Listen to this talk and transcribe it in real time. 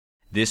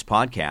This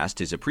podcast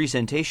is a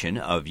presentation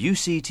of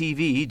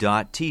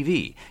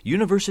UCTV.tv,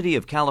 University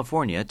of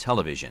California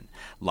Television.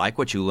 Like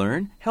what you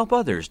learn? Help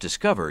others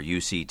discover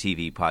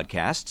UCTV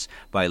podcasts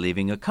by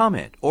leaving a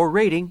comment or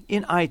rating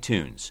in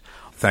iTunes.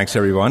 Thanks,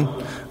 everyone.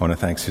 I want to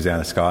thank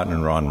Susanna Scott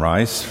and Ron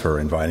Rice for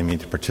inviting me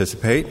to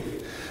participate.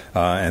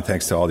 And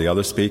thanks to all the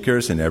other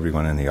speakers and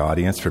everyone in the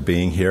audience for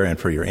being here and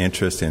for your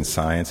interest in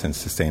science and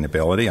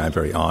sustainability. I'm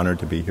very honored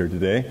to be here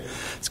today.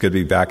 It's good to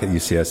be back at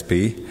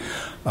UCSB.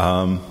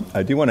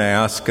 I do want to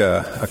ask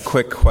a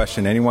quick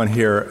question. Anyone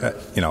here,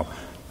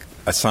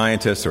 a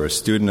scientist or a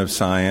student of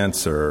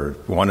science or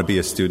want to be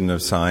a student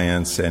of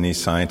science? Any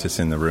scientists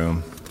in the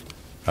room?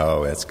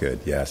 Oh, that's good.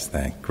 Yes,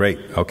 great.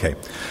 Okay.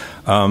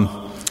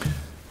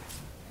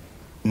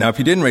 Now, if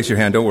you didn't raise your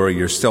hand, don't worry.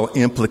 You're still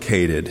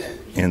implicated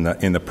in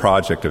the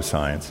project of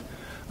science,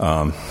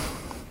 and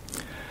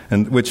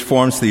which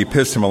forms the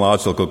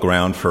epistemological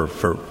ground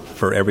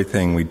for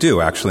everything we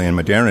do, actually, in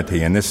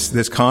modernity. And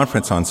this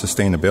conference on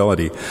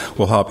sustainability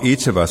will help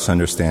each of us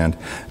understand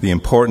the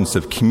importance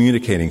of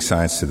communicating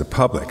science to the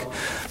public.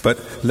 But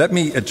let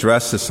me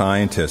address the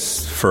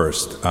scientists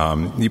first.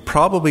 You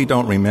probably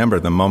don't remember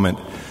the moment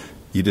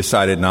you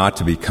decided not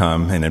to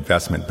become an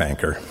investment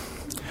banker.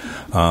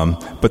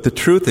 But the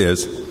truth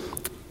is,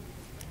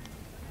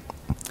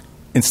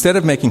 instead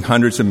of making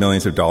hundreds of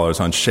millions of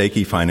dollars on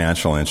shaky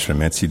financial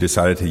instruments, you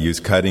decided to use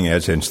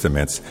cutting-edge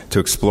instruments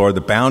to explore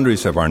the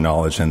boundaries of our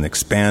knowledge and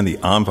expand the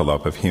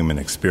envelope of human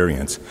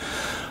experience.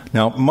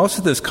 Now, most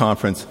of this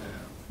conference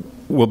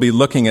will be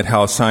looking at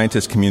how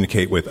scientists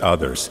communicate with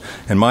others.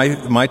 And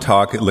my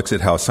talk looks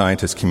at how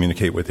scientists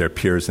communicate with their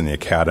peers in the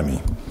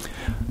academy.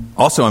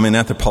 Also, I'm an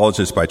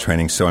anthropologist by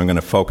training, so I'm going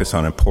to focus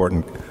on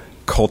important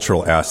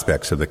cultural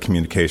aspects of the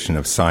communication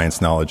of science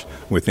knowledge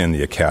within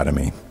the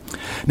academy.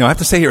 Now, I have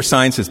to say here,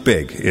 science is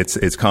big.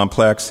 It's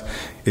complex.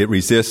 It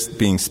resists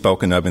being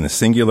spoken of in the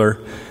singular.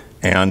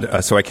 And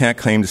so I can't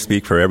claim to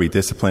speak for every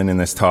discipline in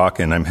this talk,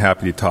 and I'm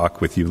happy to talk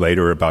with you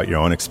later about your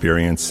own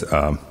experience.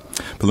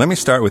 But let me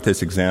start with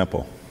this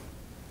example,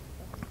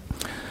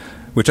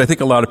 which I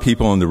think a lot of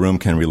people in the room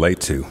can relate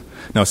to.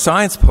 Now,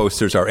 science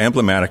posters are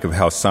emblematic of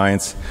how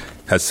science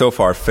has so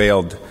far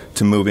failed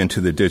to move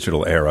into the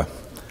digital era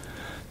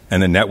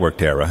and the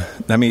networked era.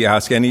 Let me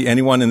ask,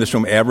 anyone in this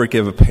room ever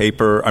give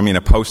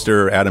a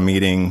poster at a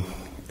meeting,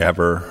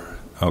 ever?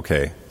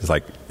 Okay, it's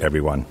like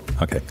everyone.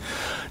 Okay.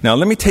 Now,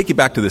 let me take you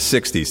back to the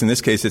 60s. In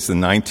this case, it's the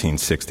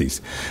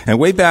 1960s. And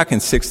way back in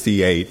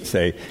 68,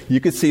 say,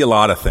 you could see a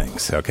lot of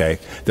things, okay?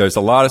 There's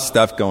a lot of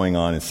stuff going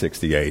on in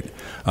 68.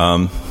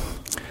 And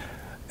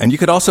you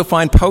could also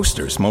find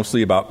posters,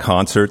 mostly about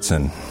concerts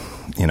and,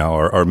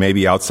 or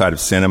maybe outside of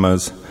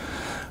cinemas.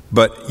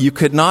 But you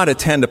could not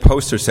attend a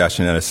poster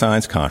session at a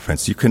science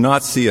conference. You could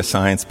not see a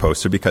science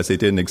poster because they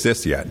didn't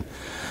exist yet.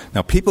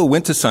 Now, people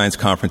went to science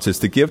conferences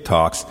to give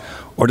talks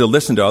or to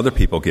listen to other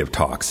people give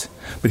talks.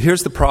 But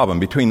here's the problem.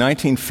 Between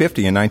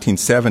 1950 and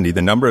 1970,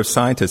 the number of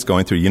scientists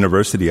going through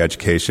university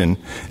education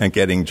and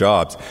getting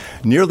jobs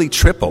nearly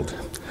tripled.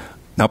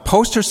 Now,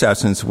 poster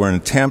sessions were an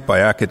attempt by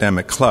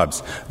academic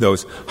clubs,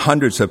 those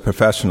hundreds of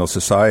professional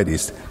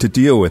societies, to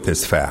deal with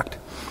this fact.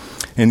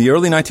 In the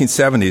early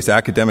 1970s,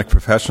 academic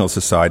professional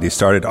societies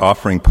started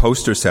offering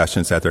poster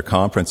sessions at their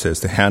conferences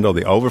to handle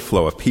the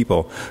overflow of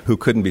people who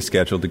couldn't be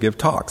scheduled to give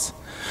talks.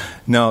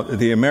 Now,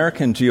 the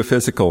American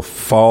Geophysical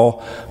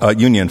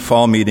Union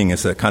fall meeting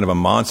is a kind of a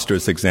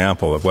monstrous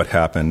example of what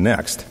happened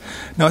next.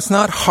 Now, it's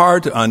not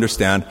hard to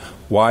understand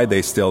why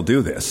they still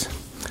do this.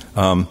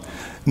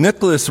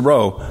 Nicholas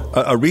Rowe,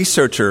 a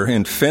researcher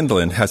in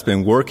Finland, has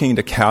been working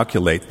to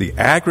calculate the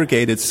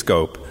aggregated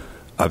scope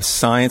of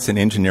science and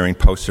engineering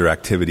poster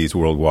activities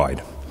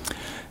worldwide.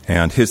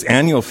 And his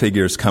annual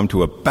figures come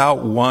to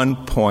about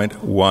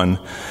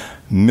 1.1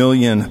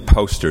 million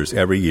posters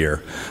every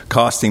year,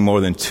 costing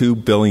more than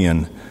 $2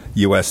 billion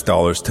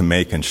to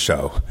make and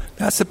show.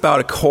 That's about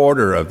a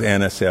quarter of the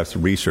NSF's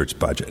research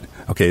budget.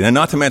 Okay, and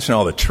not to mention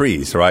all the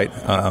trees, right?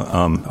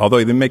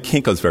 Although they make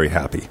Kinko's very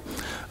happy.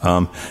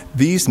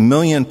 These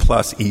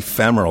million-plus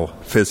ephemeral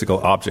physical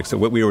objects are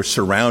what we were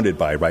surrounded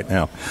by right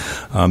now.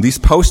 These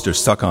posters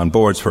stuck on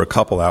boards for a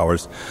couple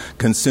hours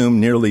consume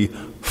nearly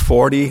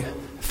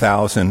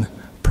 40,000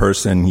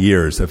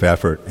 person-years of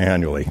effort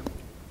annually.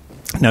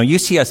 Now,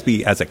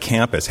 UCSB as a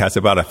campus has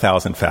about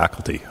 1,000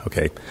 faculty,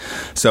 okay?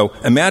 So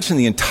imagine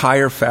the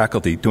entire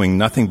faculty doing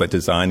nothing but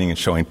designing and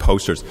showing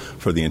posters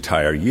for the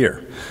entire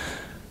year.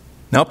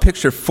 Now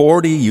picture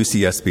 40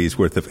 UCSB's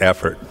worth of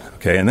effort,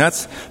 okay? And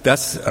that's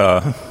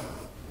the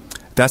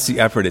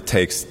effort it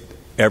takes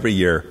every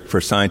year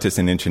for scientists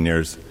and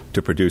engineers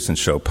to produce and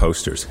show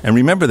posters. And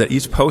remember that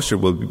each poster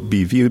will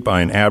be viewed by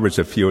an average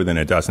of fewer than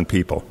a dozen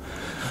people.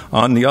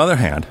 On the other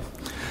hand,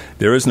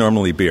 there is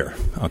normally beer,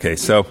 okay?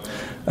 So,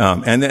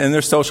 and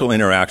there's social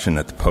interaction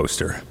at the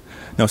poster.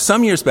 Now,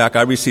 some years back,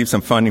 I received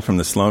some funding from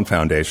the Sloan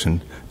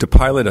Foundation to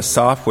pilot a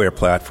software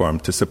platform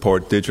to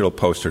support digital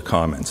poster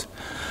comments.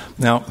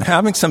 Now,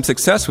 having some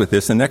success with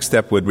this, the next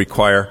step would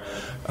require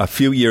a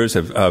few years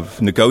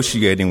of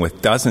negotiating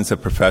with dozens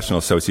of professional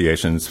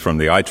associations from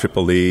the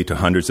IEEE to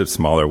hundreds of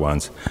smaller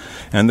ones.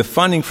 And the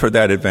funding for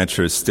that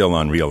adventure is still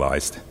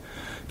unrealized.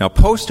 Now,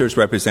 posters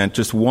represent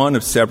just one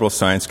of several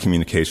science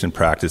communication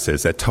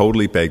practices that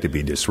totally beg to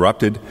be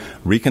disrupted,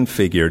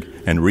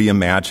 reconfigured, and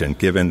reimagined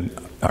given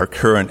our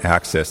current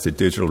access to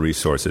digital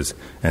resources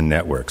and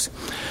networks.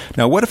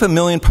 Now, what if 1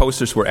 million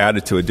posters were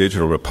added to a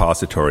digital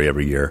repository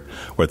every year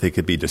where they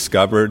could be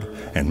discovered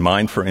and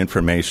mined for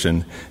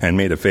information and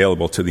made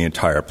available to the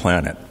entire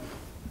planet?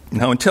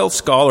 Now, until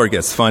Scholar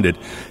gets funded,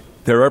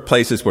 there are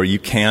places where you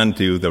can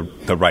do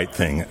the right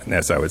thing,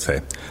 as I would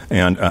say,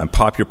 and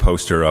pop your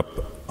poster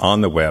up on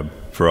the web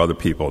for other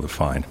people to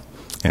find.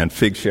 And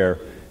Figshare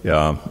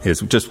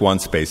is just one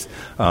space.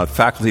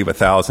 Faculty of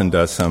 1,000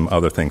 does some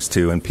other things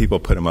too, and people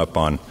put them up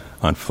on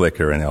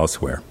Flickr and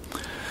elsewhere.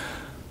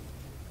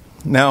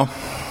 Now,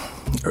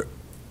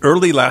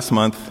 early last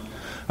month,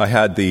 I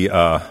had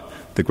the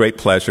great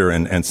pleasure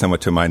and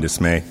somewhat to my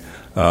dismay,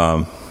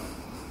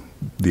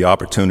 the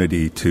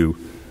opportunity to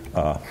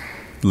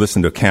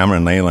listen to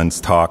Cameron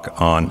Leyland's talk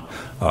on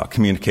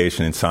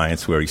communication in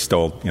science, where he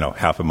stole,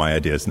 half of my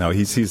ideas. Now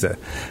he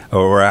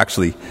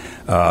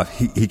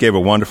gave a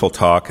wonderful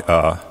talk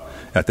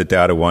at the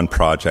Data One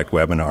Project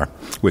webinar,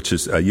 which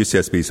is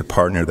UCSB is a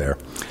partner there.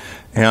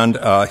 And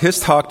his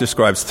talk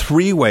describes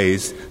 3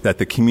 ways that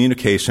the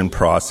communication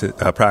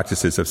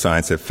practices of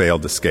science have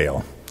failed to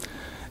scale.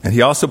 And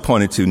he also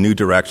pointed to new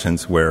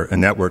directions where a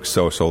network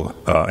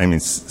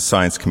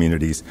science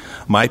communities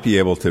might be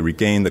able to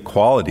regain the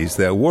qualities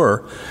that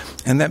were,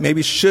 and that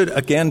maybe should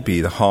again be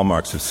the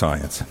hallmarks of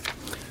science.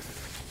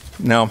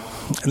 Now,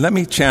 let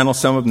me channel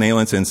some of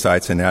Nayland's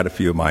insights and add a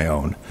few of my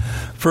own.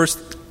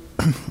 First,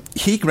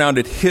 he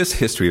grounded his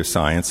history of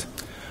science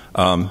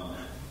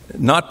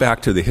not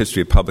back to the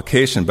history of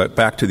publication, but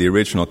back to the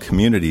original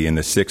community in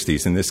the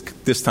 60s, and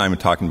this time I'm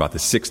talking about the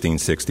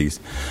 1660s,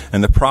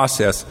 and the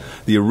process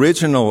the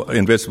original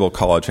Invisible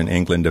College in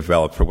England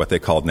developed for what they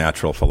called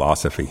natural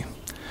philosophy.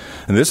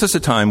 And this is a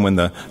time when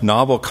the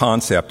novel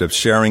concept of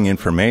sharing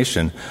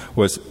information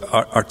was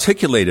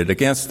articulated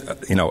against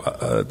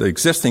the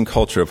existing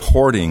culture of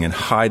hoarding and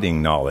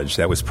hiding knowledge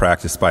that was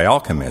practiced by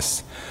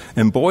alchemists.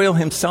 And Boyle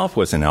himself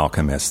was an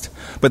alchemist,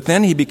 but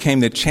then he became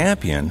the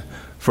champion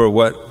for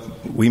what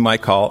we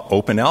might call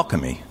open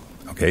alchemy,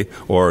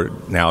 or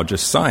now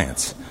just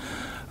science.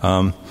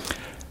 Now,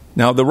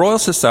 the Royal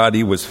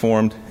Society was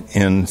formed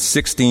in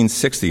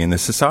 1660, and the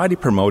Society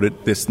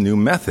promoted this new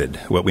method,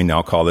 what we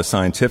now call the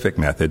scientific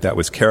method, that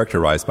was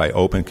characterized by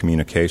open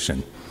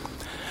communication.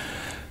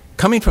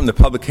 Coming from the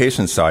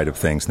publication side of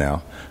things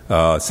now,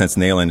 since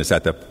Nayland is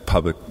at the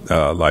Public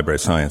Library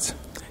of Science,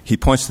 he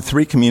points to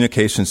 3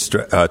 communication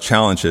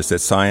challenges that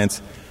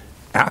science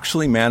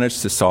actually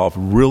managed to solve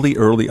really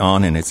early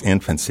on in its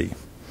infancy.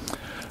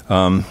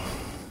 Now,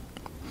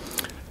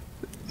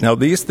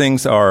 these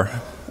things are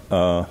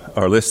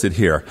listed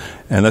here,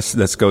 and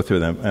let's go through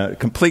them.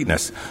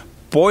 Completeness.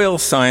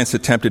 Boyle's science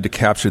attempted to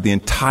capture the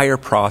entire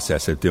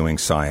process of doing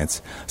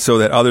science so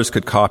that others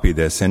could copy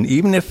this, and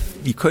even if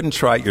you couldn't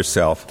try it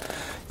yourself,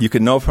 you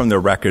could know from the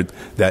record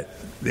that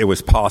it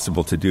was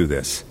possible to do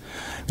this.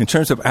 In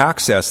terms of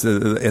access,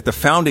 at the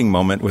founding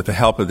moment, with the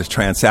help of the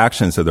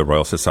Transactions of the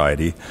Royal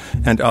Society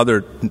and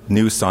other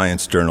new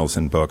science journals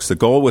and books, the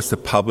goal was to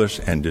publish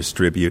and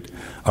distribute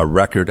a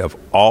record of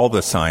all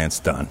the science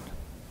done,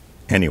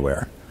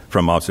 anywhere,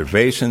 from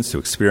observations to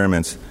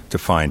experiments to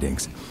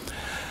findings.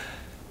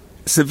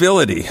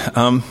 Civility.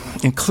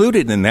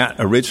 Included in that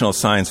original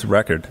science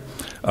record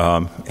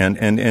and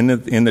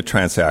in the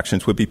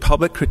Transactions would be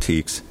public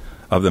critiques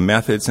of the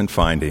methods and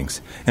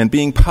findings, and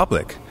being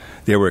public,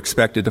 they were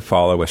expected to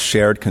follow a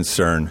shared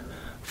concern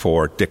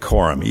for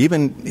decorum,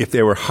 even if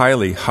they were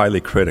highly,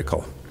 highly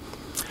critical.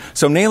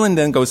 So Nayland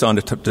then goes on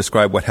to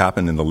describe what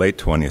happened in the late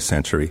 20th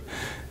century,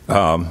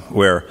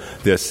 where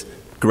this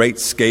great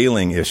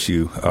scaling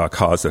issue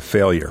caused a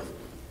failure.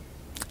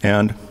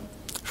 And,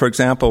 for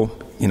example,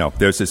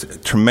 there's this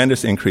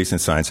tremendous increase in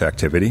science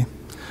activity.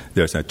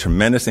 There's a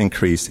tremendous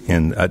increase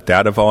in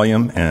data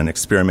volume and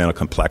experimental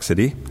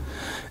complexity.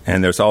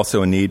 And there's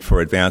also a need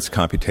for advanced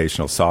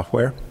computational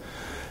software.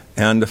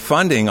 And the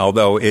funding,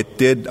 although it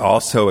did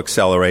also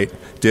accelerate,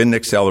 didn't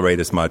accelerate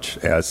as much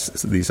as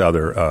these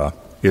other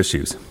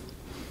issues.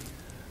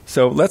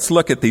 So let's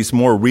look at these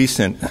more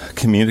recent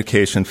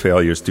communication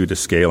failures due to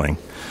scaling.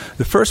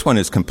 The first one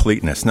is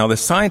completeness. Now, the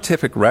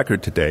scientific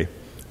record today,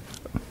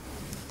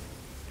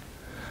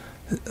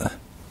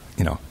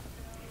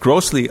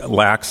 grossly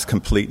lacks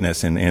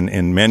completeness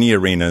in many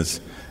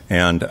arenas,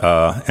 and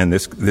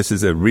this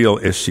is a real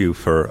issue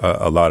for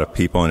a lot of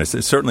people, and it's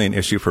certainly an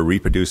issue for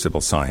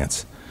reproducible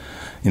science.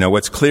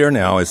 What's clear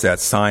now is that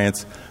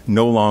science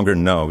no longer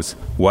knows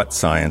what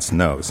science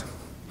knows.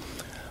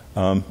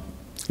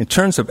 In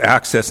terms of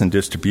access and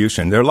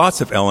distribution, there are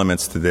lots of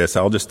elements to this.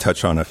 I'll just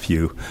touch on a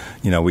few.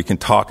 We can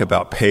talk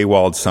about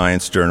paywalled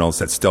science journals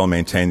that still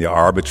maintain the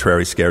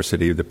arbitrary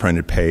scarcity of the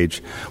printed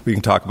page. We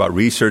can talk about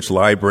research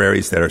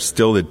libraries that are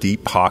still the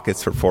deep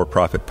pockets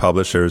for-profit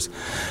publishers,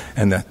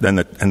 and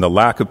the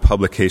lack of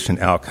publication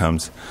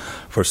outcomes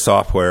for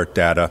software,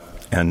 data,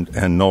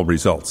 and null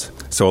results.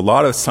 So a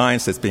lot of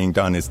science that's being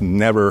done is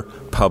never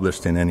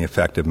published in any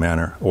effective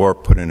manner or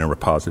put in a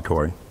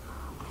repository.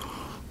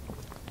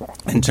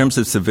 In terms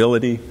of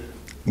civility,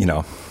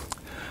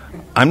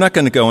 I'm not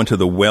going to go into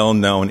the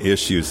well-known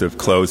issues of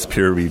closed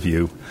peer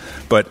review,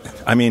 but,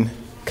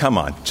 come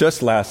on,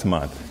 just last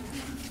month,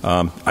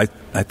 I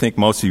think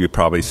most of you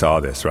probably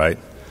saw this, right?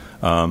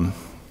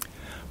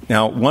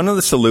 Now, one of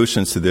the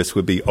solutions to this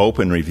would be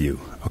open review,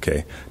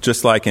 okay,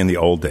 just like in the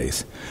old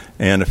days.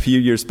 And a few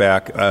years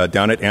back,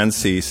 down at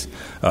NCEAS,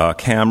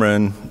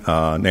 Cameron,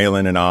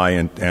 Nayland, and I,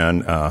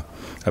 and a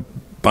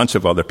bunch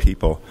of other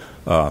people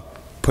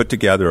put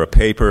together a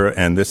paper,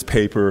 and this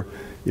paper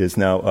is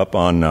now up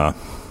on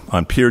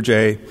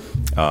PeerJ,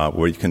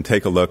 where you can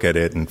take a look at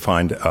it and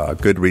find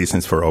good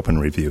reasons for open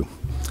review.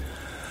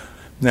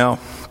 Now,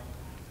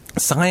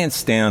 science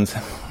stands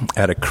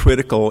at a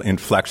critical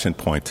inflection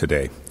point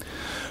today.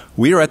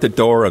 We are at the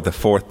door of the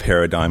fourth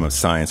paradigm of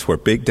science, where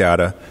big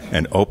data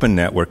and open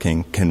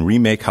networking can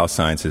remake how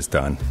science is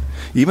done.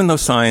 Even though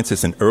science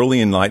is an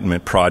early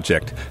Enlightenment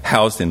project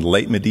housed in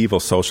late medieval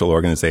social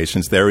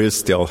organizations, there is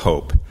still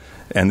hope.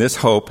 And this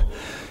hope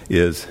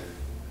is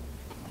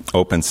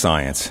open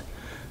science.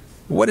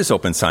 What is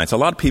open science? A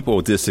lot of people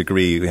will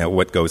disagree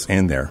what goes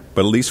in there,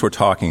 but at least we're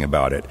talking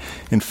about it.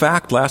 In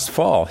fact, last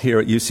fall here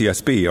at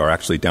UCSB, or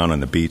actually down on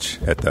the beach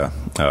at the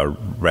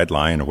Red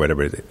Lion or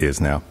whatever it is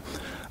now,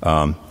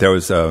 there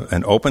was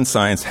an open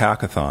science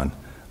hackathon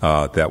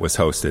that was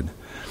hosted.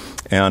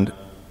 And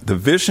the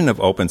vision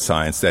of open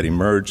science that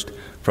emerged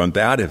from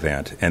that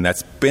event, and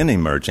that's been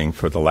emerging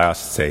for the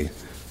last, say,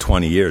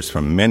 20 years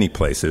from many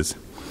places,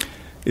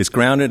 is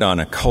grounded on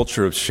a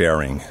culture of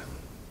sharing.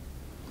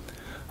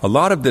 A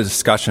lot of the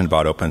discussion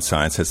about open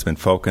science has been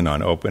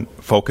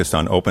focused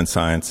on open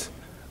science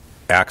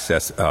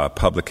access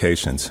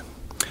publications.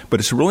 But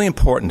it's really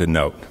important to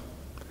note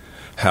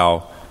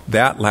how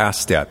that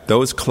last step,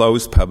 those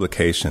closed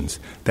publications,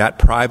 that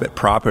private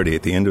property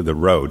at the end of the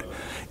road,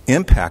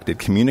 impacted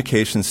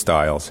communication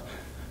styles,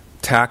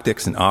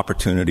 tactics, and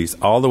opportunities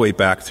all the way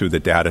back through the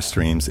data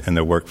streams and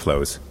the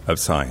workflows of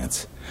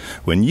science.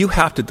 When you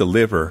have to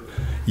deliver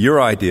your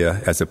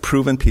idea as a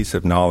proven piece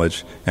of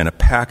knowledge and a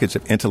package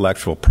of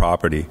intellectual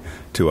property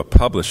to a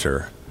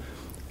publisher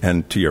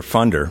and to your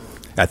funder,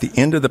 at the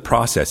end of the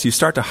process, you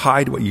start to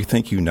hide what you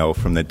think you know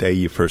from the day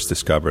you first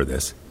discover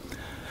this.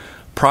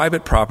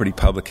 Private property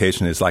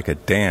publication is like a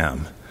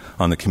dam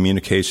on the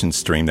communication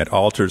stream that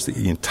alters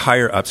the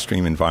entire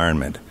upstream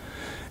environment.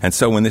 And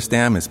so when this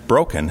dam is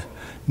broken,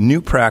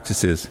 new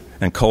practices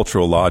and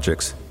cultural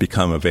logics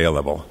become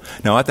available.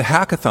 Now, at the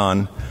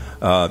hackathon,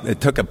 it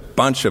took a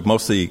bunch of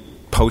mostly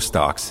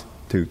postdocs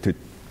to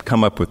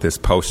come up with this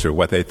poster,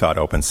 what they thought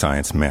open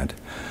science meant.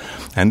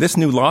 And this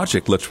new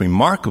logic looks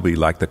remarkably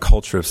like the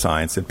culture of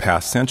science in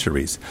past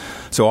centuries.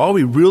 So all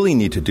we really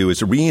need to do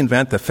is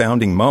reinvent the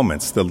founding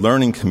moments, the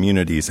learning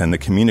communities, and the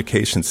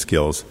communication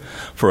skills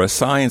for a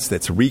science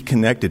that's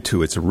reconnected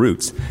to its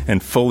roots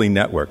and fully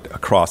networked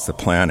across the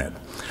planet.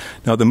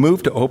 Now, the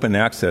move to open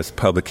access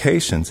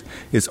publications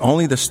is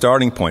only the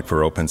starting point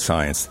for open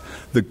science.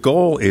 The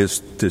goal is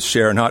to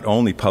share not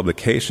only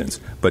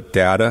publications, but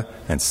data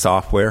and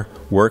software,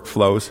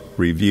 workflows,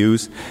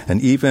 reviews,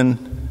 and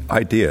even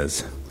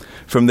ideas.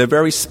 From the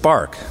very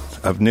spark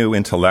of new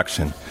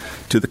intellection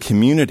to the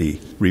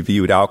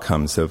community-reviewed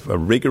outcomes of a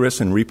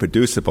rigorous and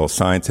reproducible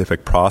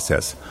scientific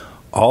process,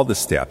 all the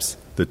steps,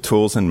 the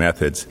tools and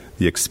methods,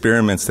 the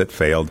experiments that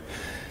failed,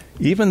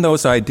 even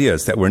those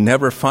ideas that were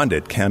never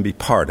funded can be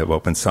part of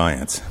open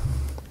science.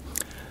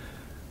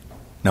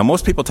 Now,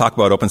 most people talk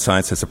about open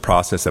science as a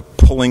process of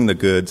pulling the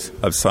goods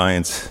of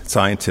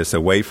scientists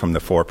away from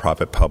the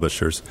for-profit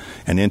publishers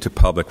and into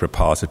public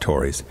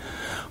repositories.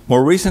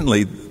 More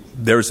recently,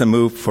 there's a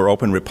move for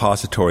open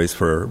repositories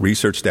for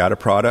research data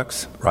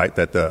products, right?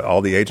 That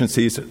all the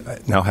agencies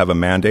now have a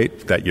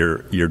mandate that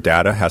your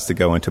data has to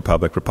go into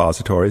public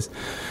repositories,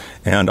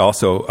 and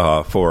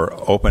also for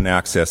open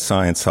access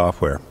science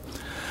software.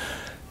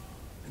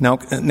 Now,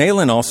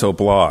 Nayland also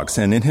blogs,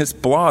 and in his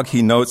blog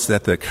he notes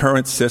that the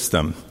current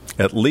system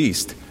at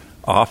least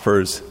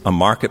offers a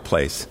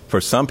marketplace for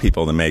some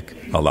people to make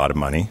a lot of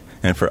money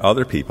and for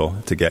other people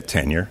to get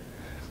tenure.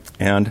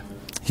 And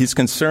he's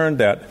concerned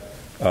that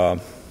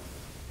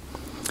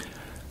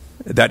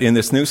that in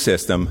this new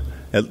system,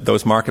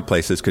 those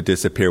marketplaces could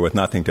disappear with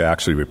nothing to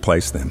actually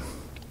replace them.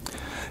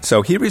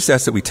 So he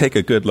suggests that we take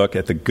a good look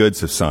at the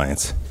goods of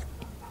science.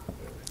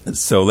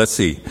 So let's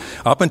see.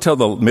 Up until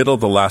the middle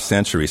of the last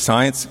century,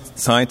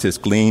 scientists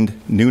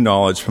gleaned new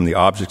knowledge from the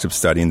objects of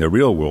study in the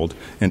real world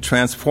and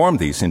transformed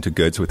these into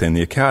goods within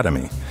the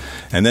academy.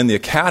 And then the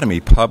academy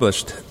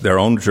published their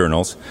own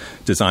journals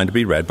designed to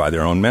be read by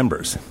their own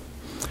members.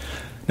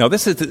 Now,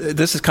 this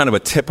is kind of a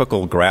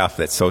typical graph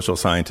that social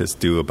scientists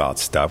do about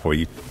stuff, where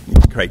you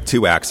create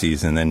two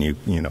axes and then you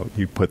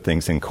put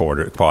things in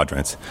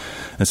quadrants.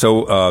 And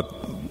so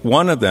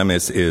one of them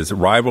is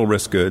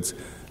rivalrous goods,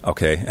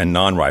 okay, and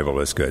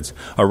non-rivalrous goods.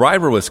 A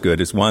rivalrous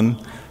good is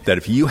one that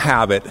if you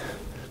have it,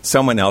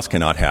 someone else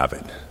cannot have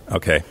it,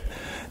 okay?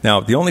 Now,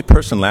 the only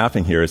person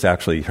laughing here is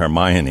actually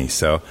Hermione,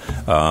 so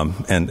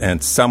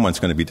and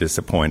someone's going to be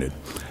disappointed.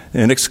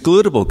 An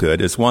excludable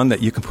good is one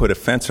that you can put a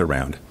fence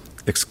around,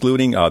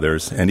 excluding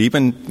others, and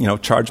even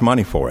charge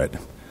money for it.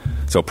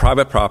 So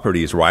private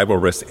property is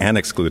rivalrous and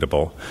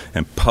excludable,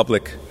 and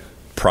public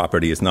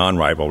property is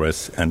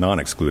non-rivalrous and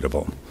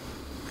non-excludable.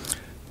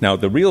 Now,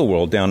 the real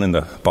world, down in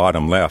the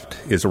bottom left,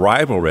 is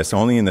rivalrous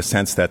only in the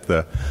sense that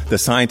the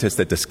scientist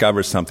that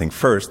discovers something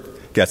first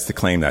gets to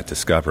claim that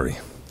discovery.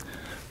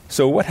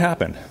 So what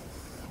happened?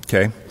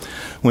 Okay.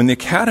 When the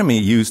Academy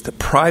used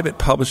private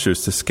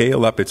publishers to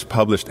scale up its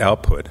published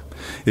output,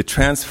 it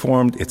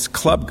transformed its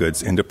club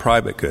goods into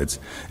private goods,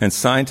 and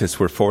scientists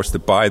were forced to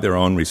buy their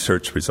own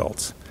research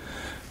results.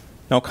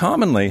 Now,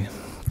 commonly,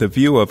 the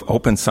view of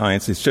open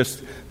science is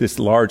just this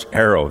large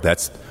arrow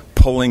that's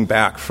pulling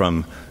back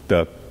from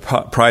the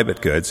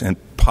private goods and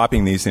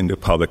popping these into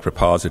public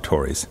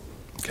repositories.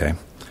 Okay.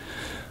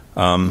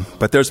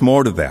 But there's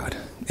more to that.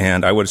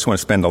 And I just want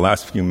to spend the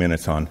last few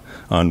minutes on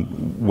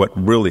what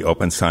really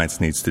open science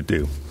needs to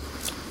do.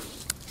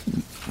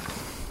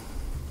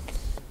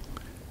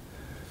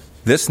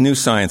 This new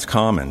science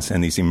commons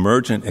and these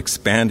emergent,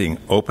 expanding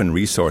open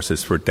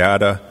resources for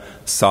data,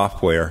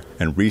 software,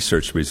 and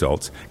research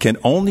results can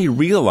only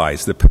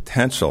realize the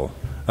potential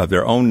of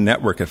their own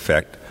network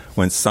effect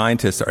when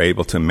scientists are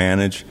able to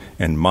manage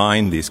and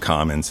mine these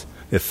commons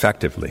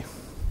effectively.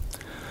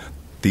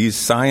 These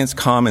science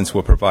commons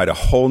will provide a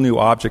whole new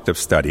object of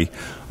study,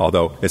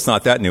 although it's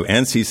not that new.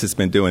 ANSYS has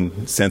been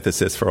doing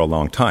synthesis for a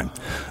long time.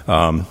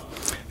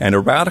 And a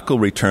radical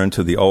return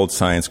to the old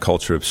science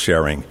culture of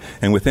sharing.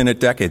 And within a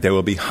decade, there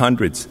will be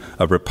hundreds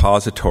of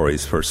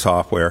repositories for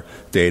software,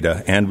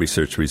 data, and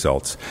research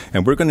results.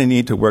 And we're going to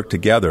need to work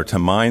together to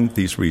mine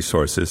these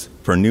resources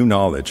for new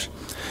knowledge.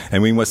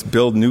 And we must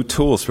build new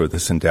tools for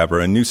this endeavor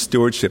and new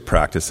stewardship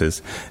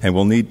practices, and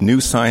we'll need new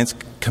science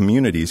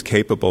communities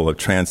capable of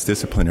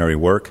transdisciplinary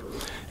work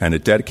and are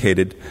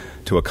dedicated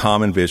to a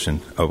common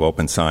vision of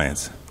open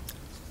science.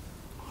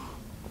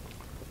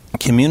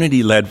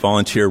 Community-led,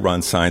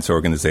 volunteer-run science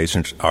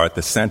organizations are at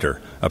the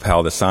center of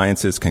how the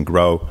sciences can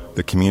grow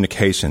the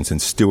communications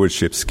and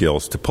stewardship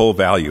skills to pull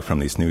value from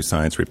these new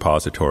science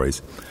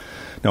repositories.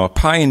 Now, a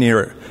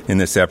pioneer in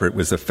this effort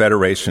was the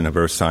Federation of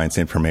Earth Science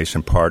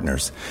Information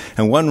Partners.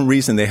 And one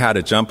reason they had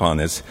to jump on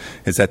this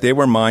is that they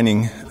were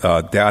mining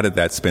data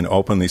that's been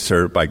openly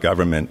served by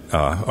government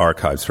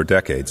archives for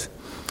decades.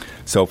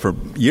 So for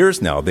years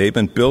now, they've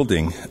been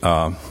building,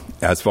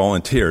 as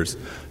volunteers,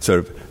 sort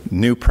of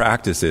new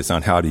practices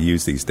on how to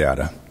use these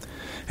data.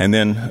 And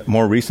then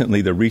more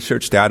recently, the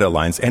Research Data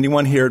Alliance.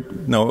 Anyone here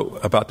know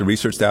about the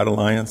Research Data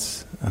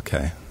Alliance?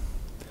 Okay.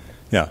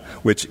 Yeah,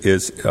 which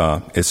is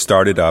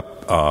started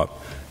up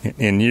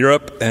in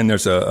Europe, and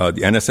there's the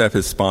NSF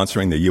is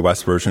sponsoring the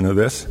U.S. version of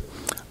this.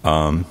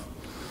 Now,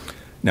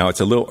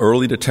 it's a little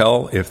early to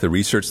tell if the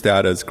research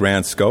data is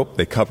grand scope.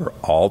 They cover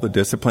all the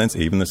disciplines,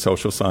 even the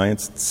social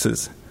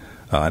sciences,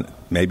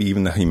 maybe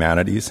even the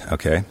humanities,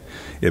 okay,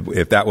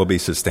 if that will be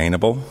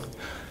sustainable.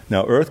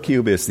 Now,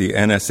 EarthCube is the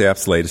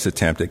NSF's latest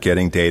attempt at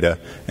getting data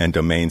and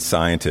domain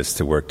scientists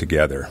to work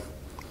together.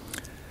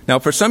 Now,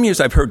 for some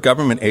years, I've heard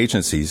government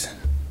agencies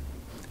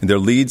and their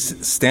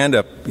leads stand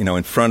up,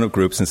 in front of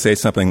groups and say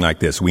something like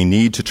this: we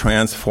need to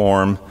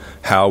transform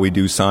how we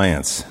do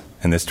science.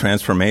 And this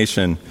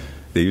transformation,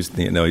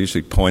 they're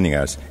usually pointing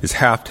at us, is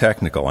half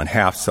technical and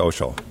half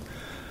social.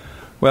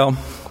 Well,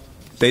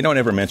 they don't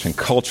ever mention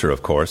culture,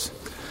 of course.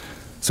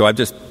 So I've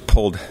just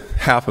pulled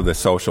half of the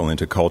social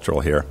into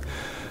cultural here.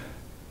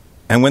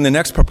 And when the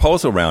next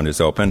proposal round is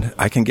opened,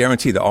 I can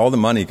guarantee that all the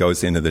money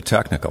goes into the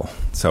technical.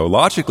 So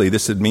logically,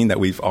 this would mean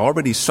that we've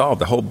already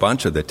solved a whole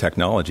bunch of the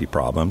technology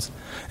problems,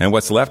 and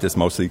what's left is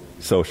mostly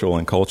social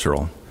and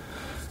cultural.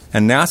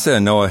 And NASA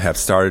and NOAA have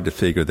started to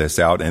figure this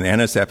out, and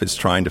NSF is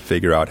trying to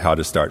figure out how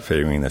to start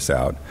figuring this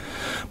out.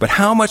 But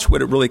how much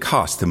would it really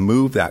cost to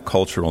move that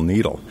cultural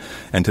needle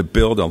and to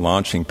build a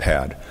launching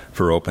pad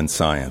for open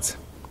science?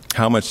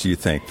 How much do you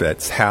think?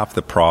 That's half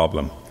the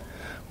problem.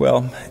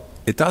 Well,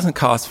 it doesn't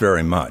cost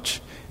very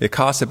much. It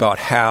costs about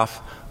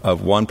half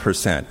of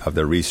 1% of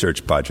the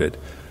research budget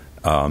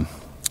to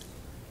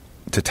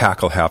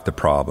tackle half the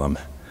problem.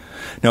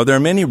 Now, there are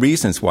many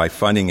reasons why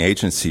funding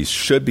agencies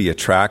should be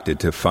attracted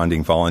to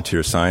funding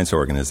volunteer science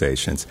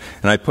organizations.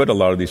 And I put a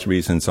lot of these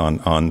reasons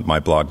on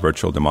my blog,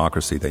 Virtual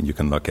Democracy, that you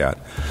can look at.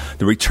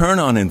 The return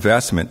on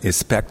investment is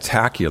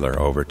spectacular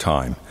over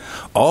time.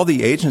 All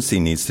the agency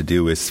needs to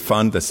do is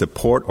fund the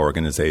support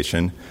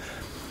organization,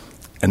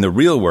 and the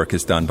real work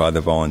is done by the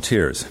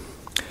volunteers.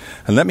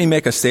 And let me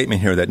make a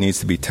statement here that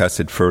needs to be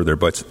tested further,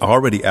 but it's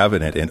already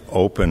evident in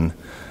open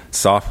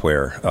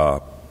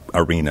software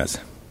arenas.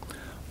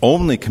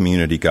 Only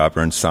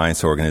community-governed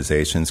science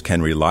organizations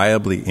can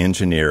reliably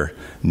engineer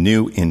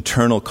new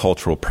internal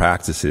cultural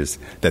practices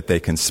that they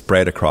can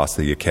spread across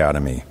the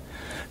academy.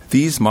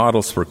 These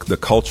models for the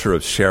culture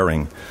of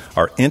sharing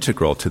are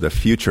integral to the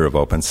future of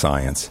open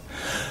science.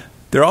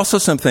 There are also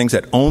some things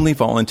that only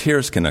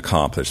volunteers can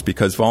accomplish,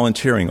 because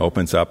volunteering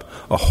opens up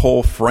a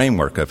whole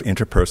framework of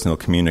interpersonal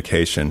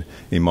communication,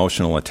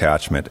 emotional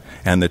attachment,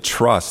 and the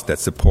trust that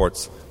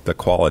supports the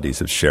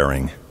qualities of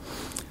sharing.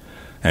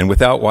 And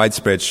without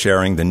widespread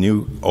sharing, the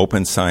new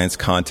open science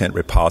content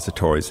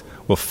repositories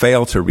will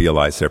fail to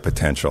realize their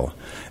potential,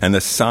 and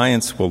the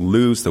science will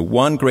lose the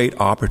one great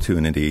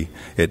opportunity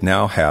it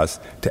now has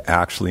to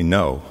actually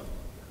know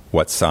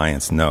what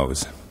science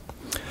knows.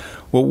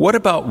 Well, what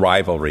about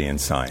rivalry in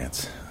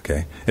science?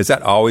 Okay, is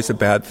that always a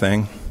bad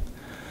thing?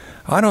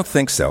 I don't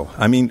think so.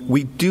 I mean,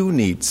 we do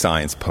need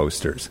science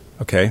posters,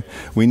 okay?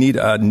 We need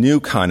a new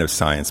kind of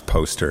science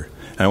poster.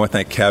 And I want to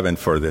thank Kevin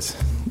for this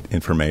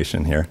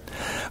information here.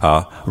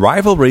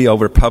 Rivalry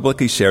over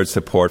publicly shared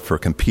support for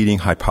competing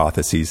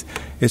hypotheses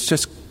is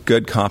just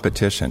good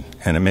competition,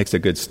 and it makes a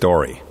good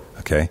story,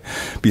 okay?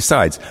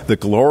 Besides, the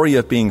glory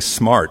of being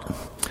smart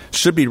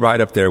should be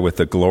right up there with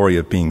the glory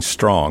of being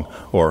strong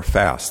or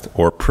fast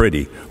or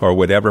pretty or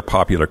whatever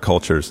popular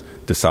cultures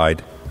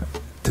decide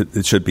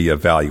it should be of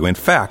value. In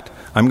fact,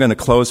 I'm going to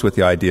close with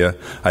the idea,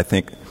 I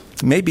think,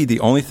 maybe the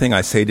only thing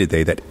I say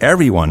today that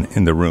everyone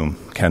in the room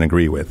can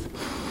agree with.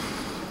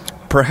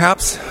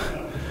 Perhaps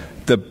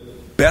the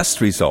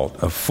best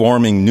result of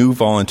forming new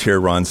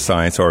volunteer-run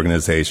science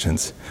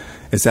organizations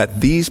is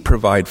that these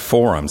provide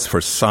forums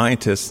for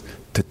scientists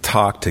to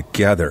talk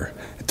together,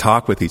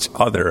 talk with each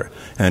other,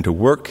 and to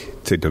work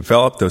to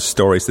develop those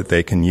stories that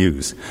they can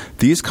use.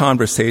 These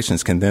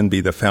conversations can then be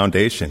the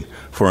foundation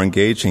for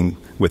engaging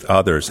with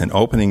others and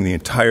opening the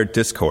entire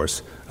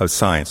discourse of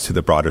science to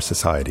the broader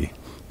society.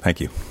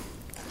 Thank you.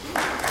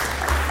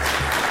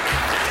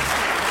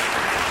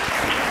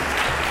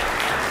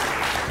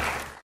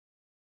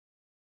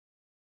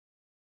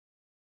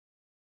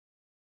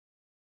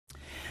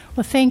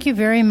 Well, thank you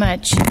very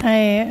much. I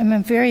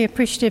am very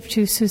appreciative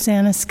to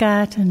Susanna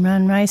Scott and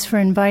Ron Rice for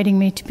inviting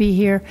me to be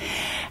here.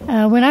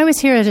 When I was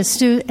here as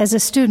a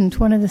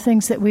student, one of the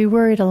things that we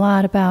worried a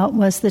lot about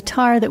was the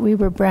tar that we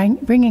were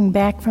bringing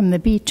back from the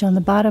beach on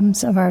the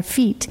bottoms of our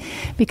feet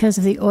because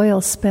of the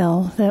oil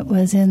spill that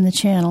was in the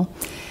channel.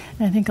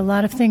 I think a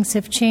lot of things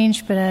have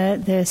changed,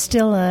 but there's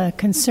still a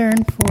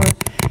concern for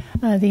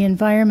the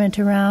environment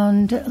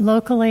around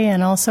locally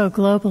and also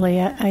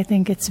globally. I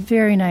think it's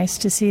very nice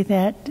to see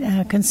that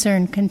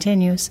concern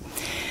continues.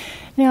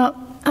 Now,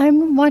 I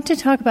want to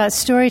talk about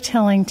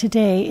storytelling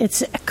today.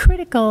 It's a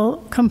critical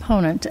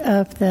component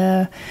of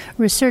the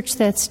research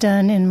that's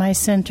done in my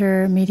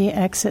center,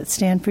 MediaX at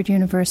Stanford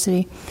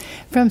University,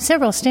 from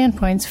several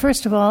standpoints.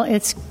 First of all,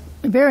 it's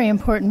very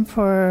important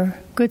for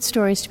good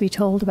stories to be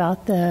told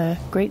about the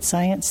great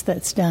science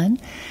that's done.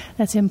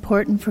 That's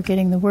important for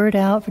getting the word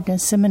out, for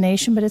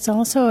dissemination, but it's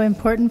also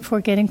important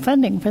for getting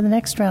funding for the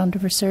next round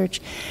of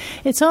research.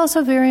 It's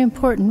also very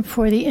important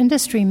for the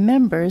industry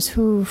members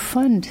who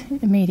fund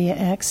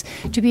MediaX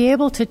to be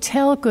able to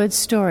tell good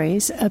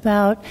stories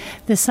about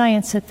the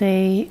science that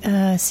they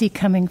see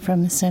coming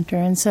from the center.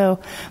 And so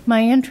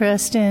my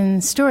interest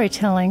in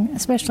storytelling,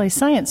 especially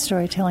science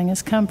storytelling,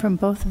 has come from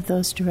both of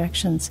those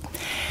directions.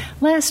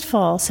 Last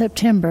fall,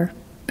 September,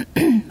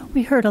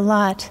 we heard a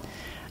lot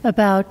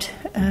about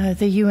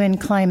the UN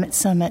Climate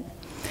Summit.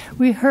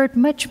 We heard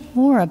much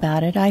more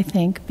about it, I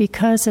think,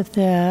 because of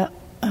the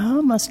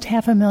almost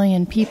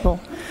 500,000 people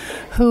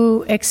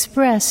who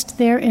expressed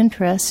their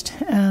interest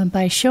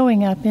by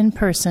showing up in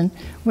person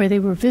where they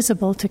were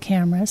visible to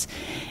cameras.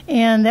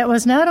 And that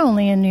was not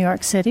only in New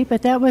York City,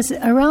 but that was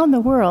around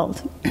the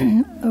world.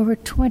 Over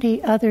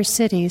 20 other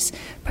cities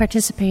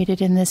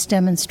participated in this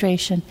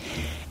demonstration.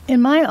 In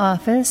my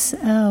office,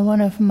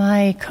 one of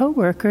my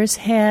coworkers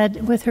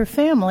had, with her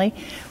family,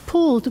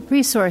 pooled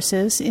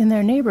resources in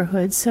their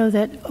neighborhood so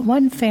that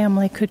one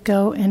family could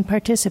go and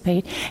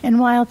participate. And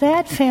while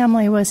that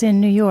family was in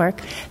New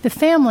York, the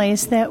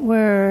families that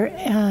were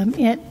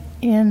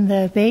in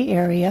the Bay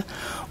Area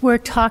were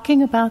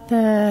talking about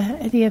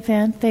the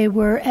event. They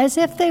were as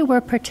if they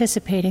were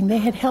participating. They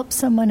had helped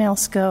someone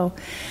else go.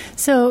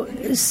 So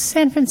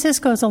San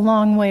Francisco is a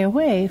long way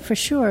away, for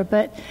sure,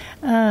 but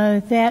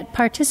that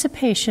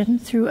participation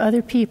through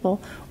other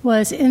people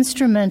was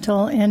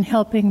instrumental in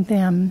helping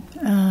them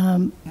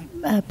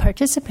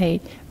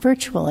participate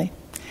virtually.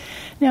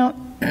 Now,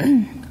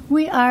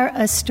 we are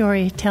a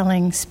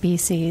storytelling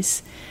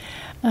species.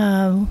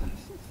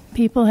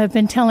 People have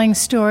been telling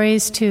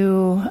stories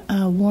to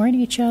warn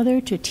each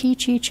other, to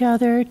teach each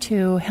other,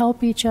 to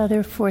help each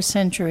other for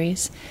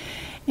centuries.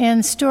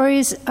 And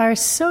stories are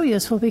so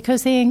useful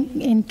because they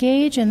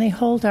engage and they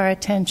hold our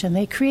attention.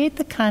 They create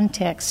the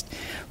context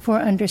for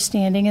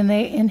understanding and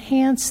they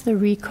enhance the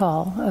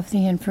recall of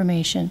the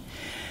information.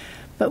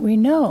 But we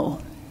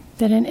know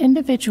that an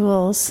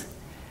individual's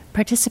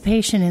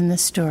participation in the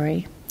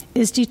story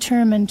is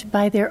determined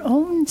by their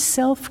own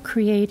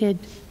self-created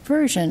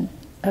version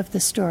of the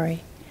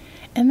story.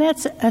 And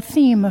that's a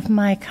theme of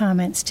my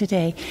comments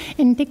today.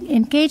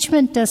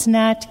 Engagement does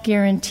not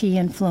guarantee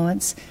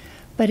influence,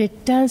 but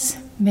it does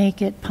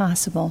make it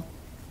possible.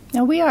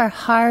 Now, we are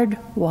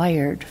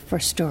hardwired for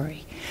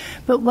story,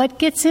 but what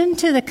gets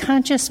into the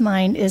conscious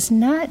mind is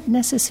not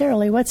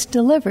necessarily what's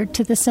delivered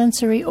to the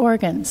sensory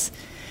organs.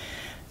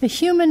 The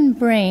human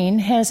brain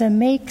has a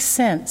make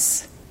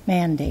sense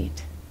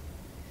mandate,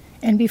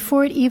 and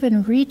before it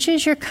even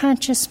reaches your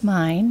conscious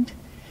mind,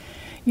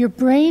 your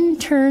brain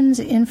turns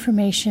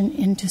information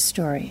into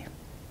story.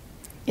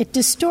 It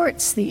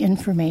distorts the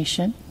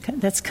information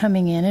that's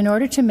coming in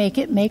order to make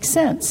it make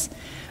sense.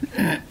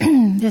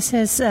 This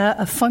has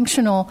a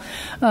functional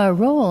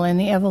role in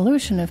the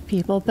evolution of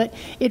people, but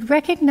it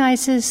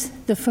recognizes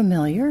the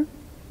familiar.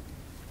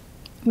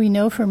 We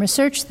know from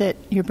research that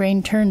your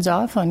brain turns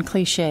off on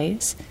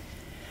cliches.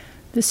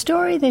 The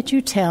story that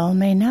you tell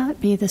may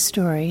not be the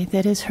story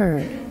that is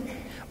heard.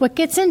 What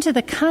gets into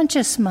the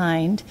conscious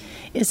mind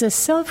is a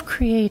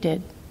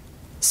self-created,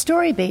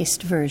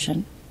 story-based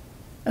version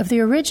of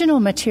the original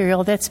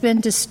material that's been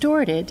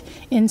distorted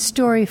in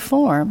story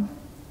form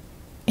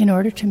in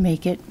order to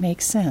make it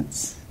make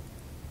sense.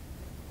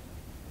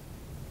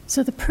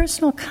 So the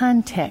personal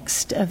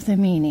context of the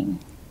meaning,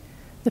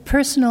 the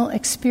personal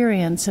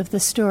experience of the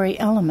story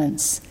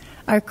elements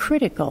are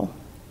critical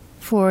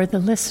for the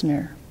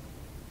listener.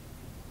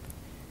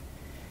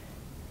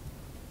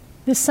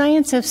 The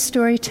science of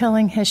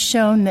storytelling has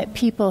shown that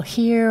people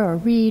hear or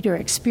read or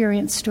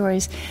experience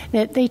stories,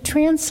 that they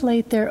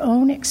translate their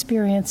own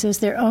experiences,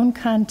 their own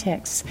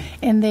contexts,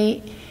 and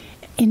they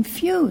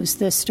infuse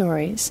the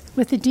stories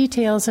with the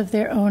details of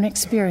their own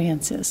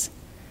experiences.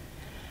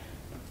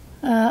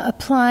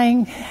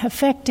 Applying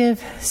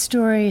effective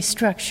story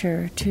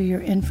structure to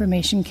your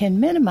information can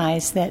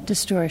minimize that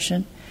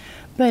distortion,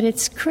 but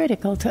it's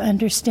critical to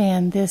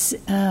understand this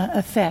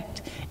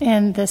effect,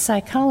 and the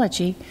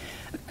psychology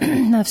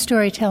of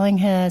storytelling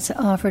has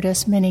offered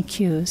us many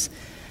cues.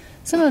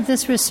 Some of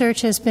this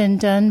research has been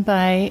done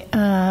by,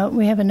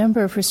 we have a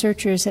number of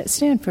researchers at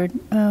Stanford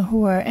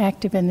who are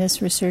active in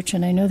this research,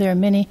 and I know there are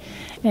many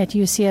at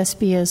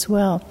UCSB as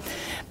well.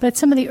 But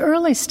some of the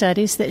early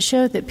studies that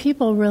showed that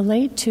people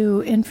relate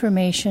to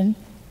information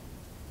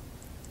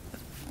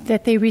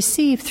that they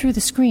receive through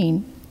the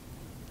screen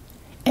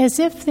as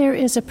if there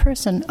is a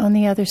person on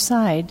the other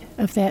side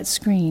of that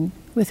screen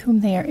with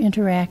whom they are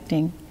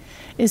interacting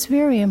is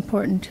very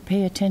important to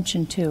pay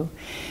attention to.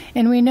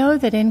 And we know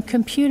that in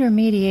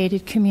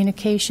computer-mediated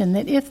communication,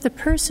 that if the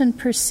person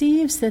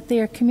perceives that they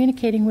are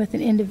communicating with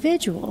an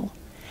individual,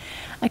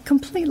 a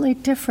completely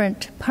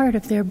different part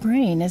of their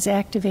brain is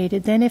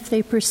activated than if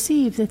they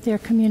perceive that they're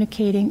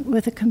communicating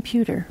with a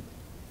computer.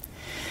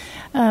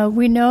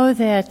 We know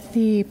that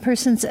the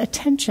person's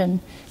attention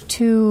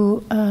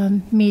to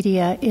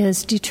media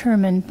is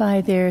determined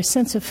by their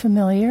sense of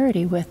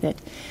familiarity with it.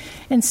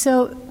 And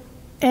so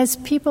as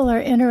people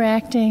are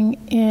interacting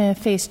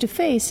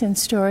face-to-face in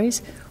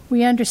stories,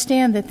 we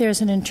understand that there's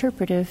an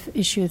interpretive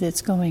issue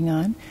that's going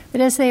on.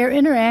 But as they are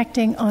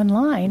interacting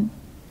online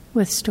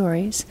with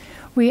stories,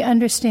 we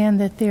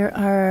understand that there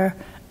are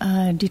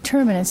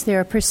determinants, there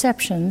are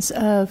perceptions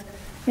of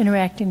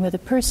interacting with a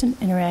person,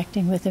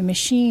 interacting with a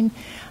machine,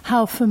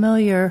 how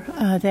familiar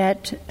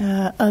that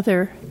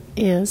other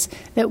is,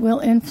 that will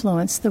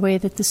influence the way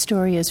that the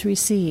story is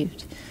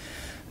received.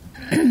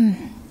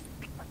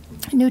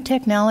 New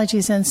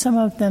technologies, and some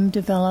of them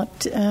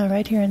developed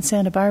right here in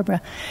Santa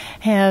Barbara,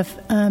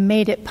 have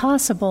made it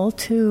possible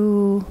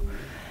to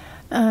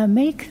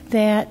make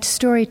that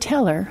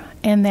storyteller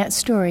and that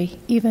story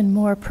even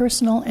more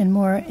personal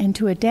and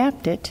to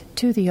adapt it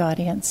to the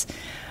audience.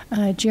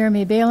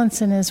 Jeremy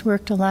Bailenson has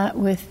worked a lot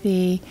with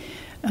the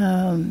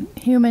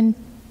human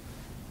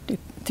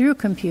through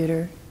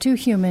computer to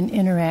human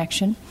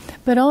interaction,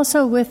 but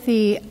also with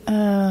the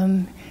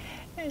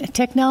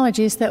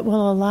technologies that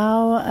will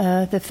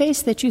allow the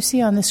face that you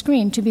see on the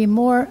screen to be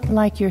more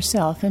like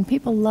yourself. And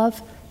people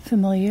love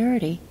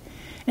familiarity.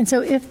 And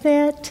so if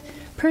that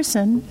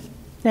person,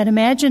 that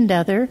imagined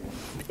other,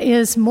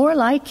 is more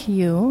like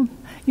you,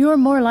 you're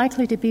more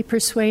likely to be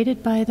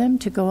persuaded by them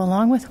to go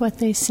along with what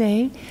they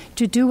say,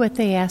 to do what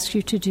they ask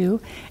you to do.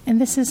 And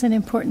this is an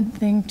important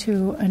thing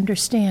to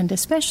understand,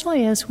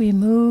 especially as we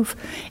move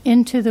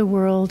into the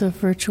world of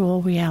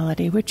virtual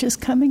reality, which is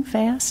coming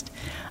fast.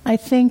 I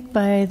think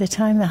by the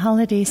time the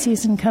holiday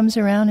season comes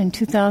around in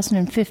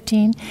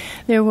 2015,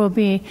 there will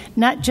be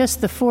not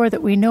just the 4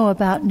 that we know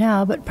about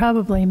now, but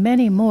probably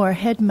many more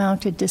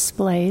head-mounted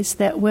displays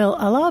that will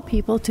allow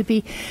people to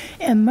be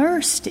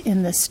immersed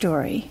in the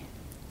story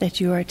that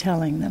you are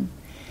telling them.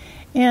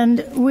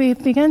 And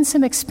we've begun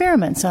some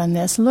experiments on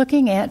this,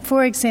 looking at,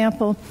 for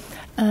example,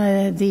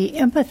 the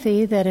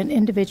empathy that an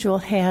individual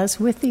has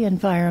with the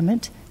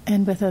environment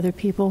and with other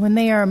people when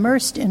they are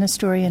immersed in a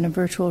story in a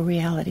virtual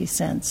reality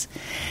sense.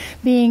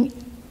 Being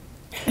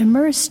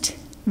immersed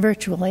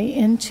virtually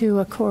into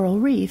a coral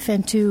reef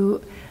and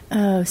to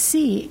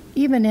see,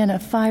 even in a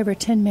 5 or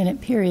 10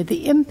 minute period,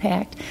 the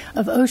impact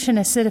of ocean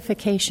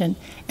acidification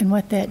and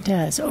what that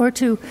does, or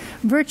to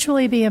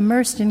virtually be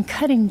immersed in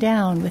cutting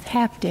down with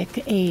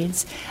haptic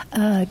aids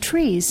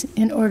trees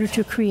in order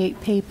to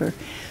create paper.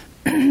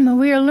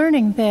 We are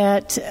learning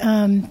that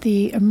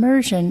the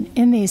immersion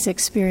in these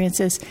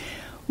experiences,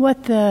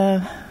 what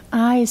the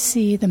eyes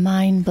see, the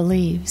mind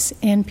believes,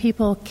 and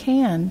people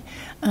can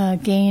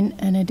gain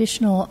an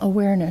additional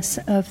awareness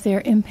of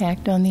their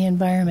impact on the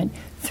environment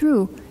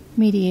through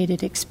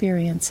mediated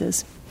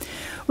experiences.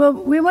 Well,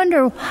 we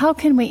wonder, how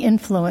can we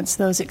influence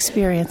those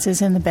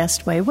experiences in the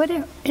best way? What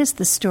is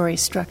the story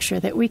structure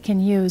that we can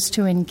use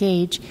to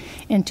engage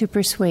and to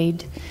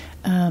persuade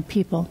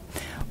people?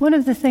 One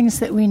of the things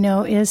that we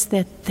know is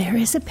that there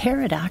is a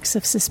paradox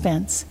of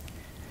suspense.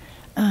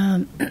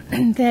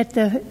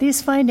 That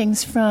these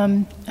findings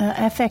from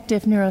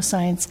affective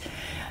neuroscience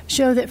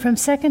show that from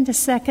second to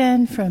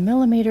second, from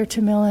millimeter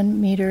to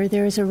millimeter,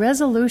 there is a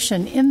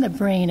resolution in the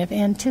brain of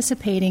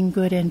anticipating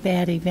good and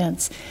bad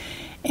events.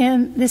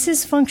 And this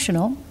is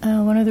functional.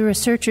 One of the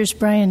researchers,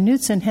 Brian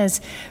Knudsen, has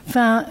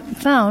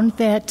found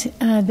that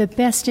the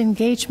best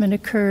engagement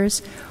occurs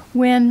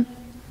when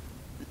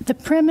the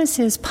premise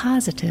is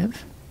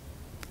positive,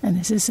 and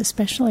this is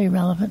especially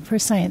relevant for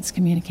science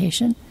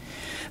communication,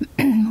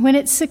 when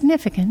it's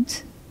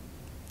significant,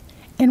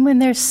 and when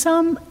there's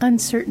some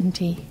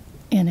uncertainty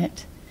in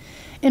it.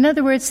 In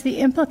other words, the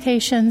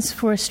implications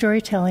for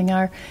storytelling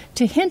are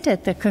to hint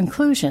at the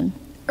conclusion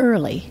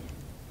early,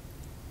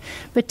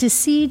 but to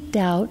seed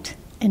doubt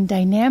and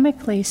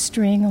dynamically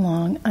string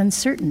along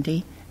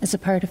uncertainty as a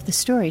part of the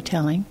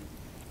storytelling,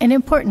 and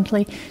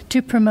importantly,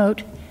 to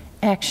promote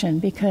action,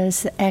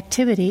 because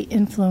activity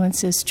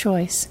influences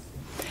choice.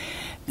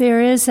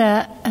 There is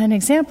an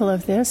example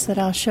of this that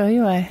I'll show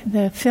you.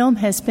 The film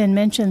has been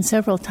mentioned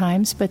several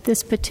times, but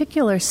this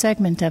particular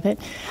segment of it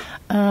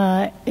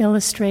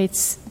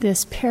illustrates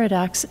this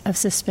paradox of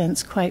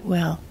suspense quite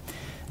well.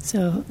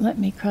 So let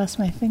me cross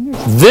my fingers.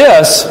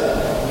 This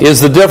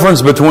is the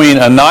difference between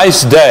a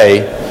nice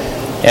day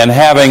and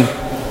having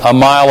a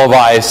mile of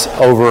ice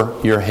over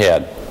your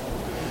head.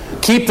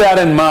 Keep that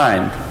in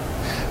mind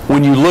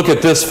when you look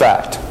at this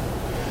fact.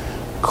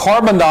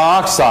 Carbon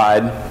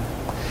dioxide,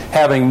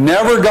 having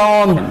never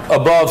gone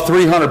above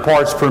 300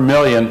 parts per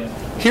million,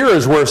 here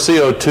is where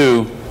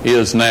CO2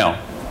 is now.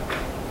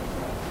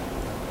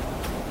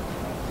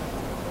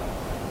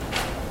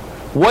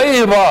 Way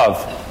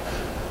above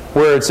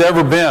where it's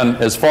ever been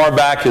as far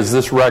back as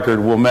this record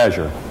will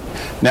measure.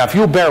 Now, if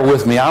you'll bear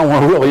with me, I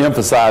want to really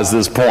emphasize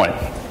this point.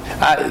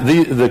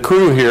 The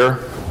crew here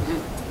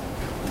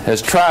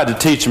has tried to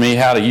teach me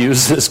how to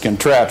use this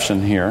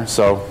contraption here,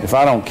 so if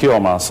I don't kill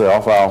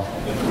myself, I'll...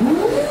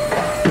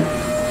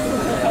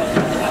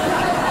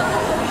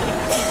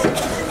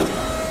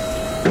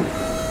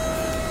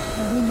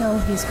 We know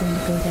he's going to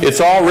go there. It's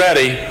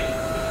already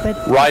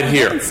right here.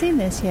 You haven't seen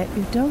this yet.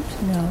 You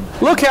don't know.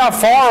 Look how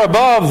far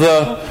above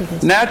the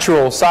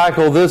natural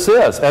cycle this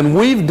is, and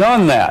we've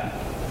done that.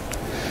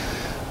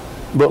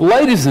 But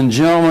ladies and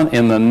gentlemen,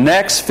 in the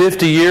next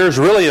 50 years,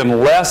 really in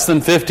less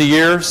than 50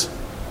 years,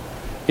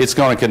 it's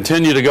going to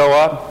continue to go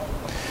up.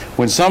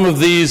 When some of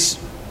these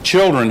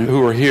children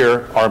who are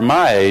here are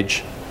my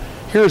age,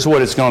 here's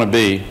what it's going to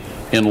be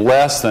in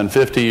less than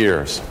 50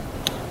 years.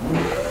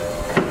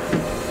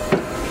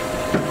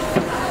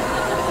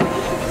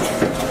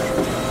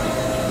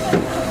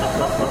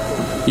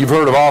 You've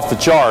heard of off the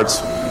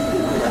charts.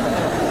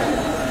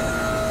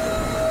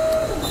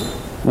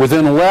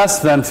 Within less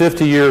than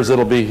 50 years,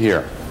 it'll be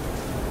here.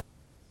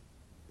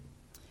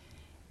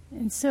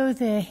 And so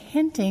the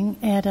hinting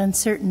at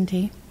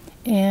uncertainty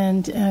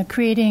and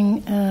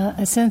creating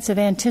a sense of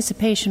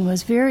anticipation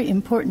was very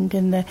important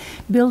in the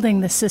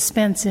building the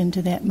suspense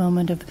into that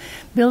moment, of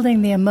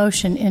building the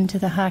emotion into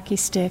the hockey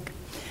stick.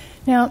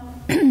 Now,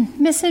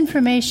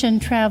 misinformation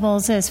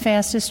travels as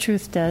fast as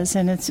truth does,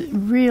 and it's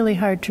really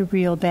hard to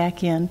reel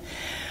back in.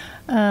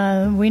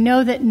 We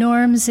know that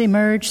norms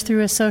emerge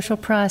through a social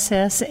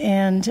process,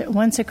 and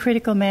once a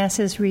critical mass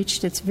is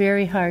reached, it's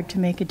very hard to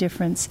make a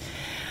difference.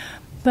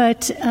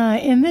 But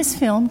in this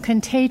film,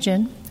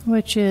 Contagion,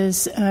 which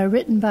is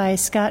written by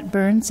Scott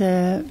Burns,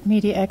 a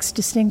MediaX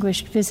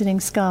distinguished visiting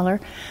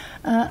scholar,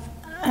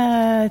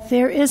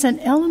 there is an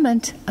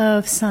element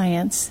of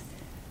science.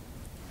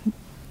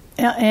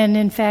 And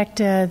in fact,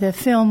 the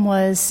film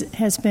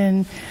has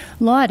been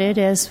lauded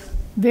as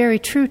very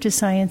true to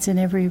science in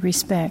every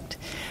respect.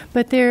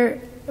 But there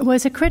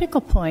was a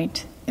critical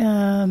point,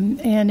 and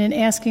in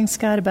asking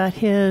Scott about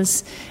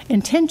his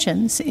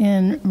intentions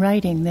in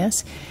writing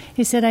this,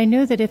 he said, I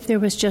knew that if there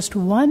was just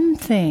one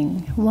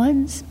thing,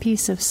 one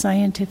piece of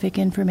scientific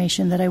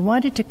information that I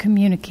wanted to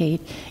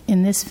communicate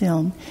in this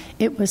film,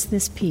 it was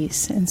this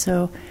piece. And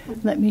so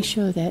let me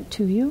show that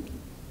to you.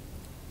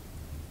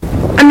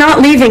 I'm not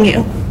leaving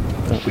you.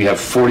 We have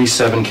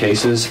 47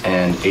 cases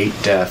and 8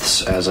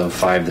 deaths as of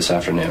 5 this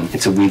afternoon.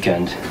 It's a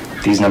weekend.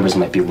 These numbers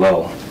might be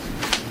low.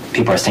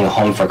 People are staying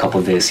home for a couple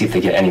of days, see if they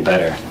get any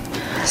better.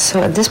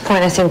 So at this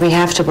point, I think we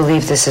have to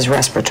believe this is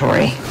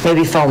respiratory.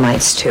 Maybe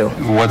fomites, too.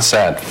 What's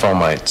that,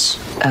 fomites?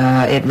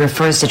 It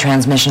refers to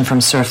transmission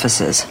from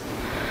surfaces.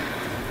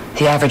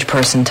 The average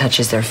person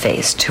touches their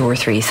face 2,000 or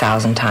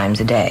 3,000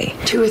 times a day.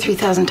 2,000 or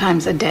 3,000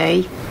 times a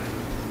day?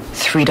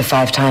 3 to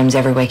 5 times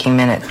every waking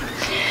minute.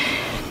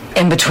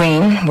 In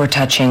between, we're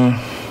touching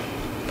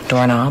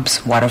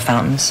doorknobs, water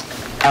fountains,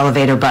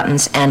 elevator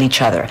buttons, and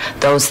each other.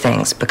 Those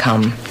things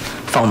become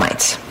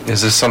fomites.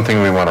 Is this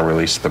something we want to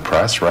release to the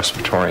press,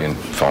 respiratory and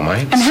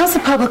fomites? And how's the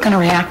public going to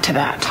react to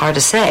that? It's hard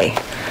to say.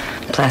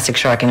 Plastic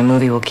shark in a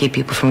movie will keep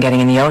people from getting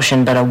in the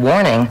ocean, but a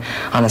warning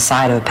on the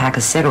side of a pack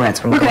of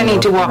cigarettes... We're going to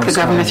need to walk the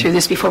government through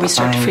this before we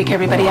start to freak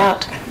everybody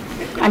out.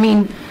 I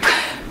mean,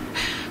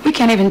 we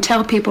can't even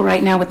tell people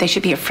right now what they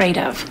should be afraid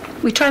of.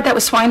 We tried that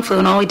with swine flu,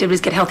 and all we did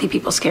was get healthy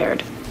people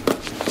scared.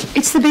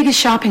 It's the biggest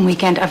shopping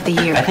weekend of the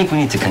year. I think we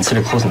need to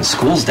consider closing the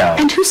schools down.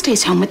 And who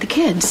stays home with the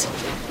kids?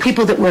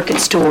 People that work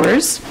at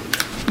stores,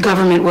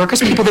 government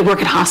workers, people that work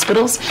at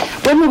hospitals.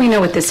 When will we know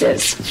what this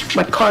is?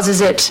 What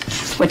causes it?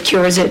 What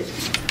cures it?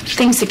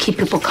 Things that keep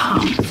people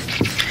calm.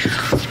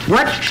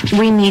 What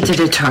we need to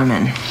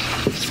determine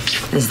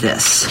is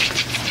this.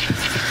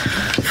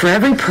 For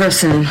every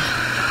person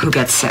who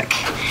gets sick,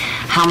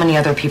 how many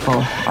other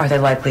people are they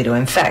likely to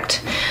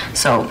infect?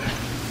 So,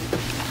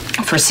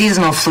 for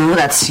seasonal flu,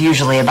 that's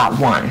usually about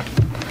 1.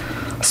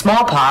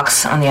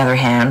 Smallpox, on the other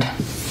hand,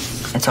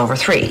 it's over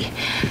 3.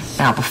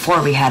 Now,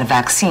 before we had a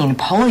vaccine,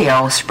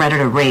 polio spread at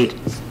a rate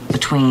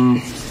between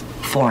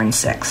 4 and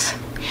 6.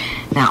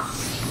 Now,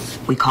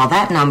 we call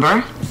that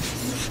number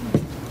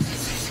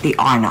the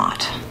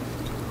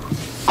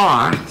R0.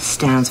 R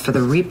stands for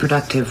the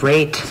reproductive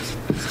rate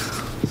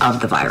of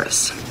the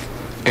virus.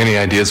 Any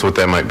ideas what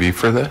that might be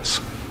for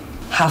this?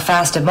 How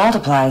fast it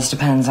multiplies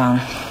depends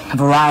on a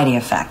variety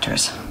of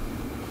factors.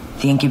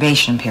 The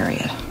incubation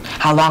period,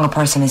 how long a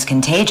person is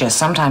contagious.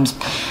 Sometimes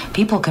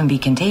people can be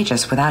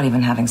contagious without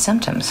even having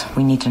symptoms.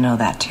 We need to know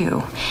that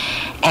too.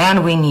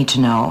 And we need to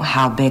know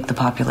how big the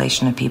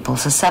population of people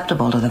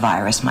susceptible to the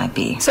virus might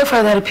be. So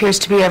far, that appears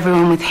to be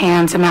everyone with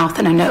hands, a mouth,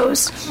 and a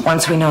nose.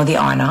 Once we know the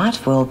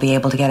R0, we'll be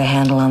able to get a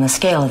handle on the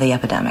scale of the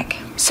epidemic.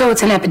 So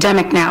it's an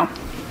epidemic now.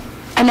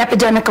 An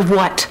epidemic of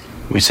what?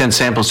 We sent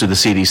samples to the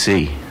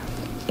CDC.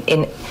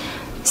 In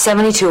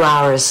 72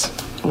 hours,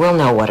 we'll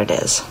know what it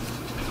is.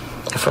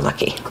 If we're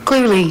lucky.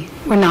 Clearly,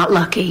 we're not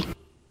lucky.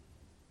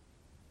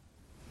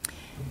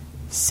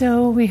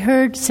 So we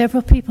heard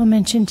several people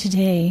mention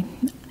today,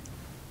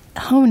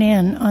 hone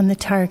in on the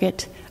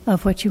target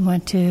of what you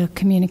want to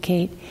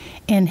communicate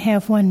and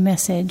have one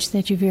message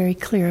that you're very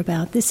clear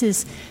about. This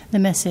is the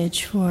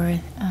message for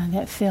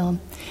that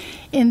film.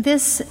 In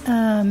this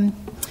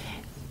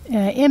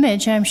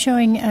image I'm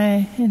showing,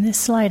 in this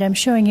slide, I'm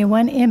showing you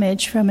one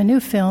image from a new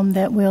film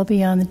that will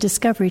be on the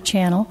Discovery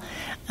Channel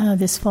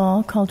this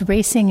fall called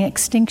Racing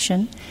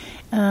Extinction,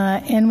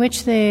 in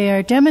which they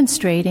are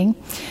demonstrating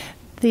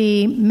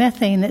the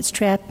methane that's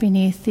trapped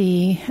beneath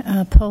the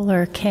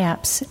polar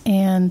caps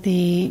and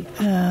the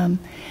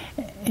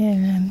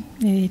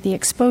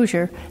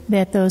exposure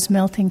that those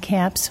melting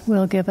caps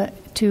will give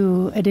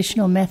to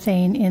additional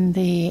methane in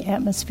the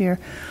atmosphere.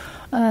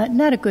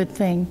 Not a good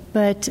thing,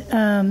 but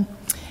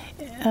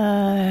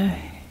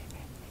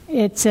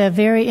it's a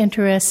very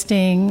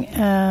interesting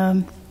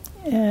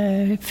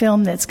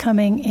film that's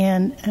coming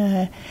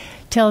and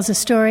tells a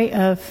story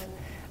of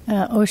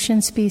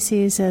ocean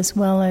species as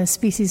well as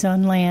species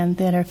on land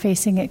that are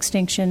facing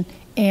extinction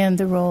and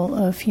the role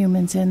of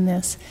humans in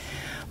this.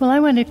 Well, I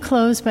want to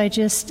close by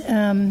just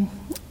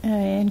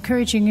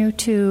encouraging you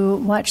to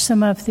watch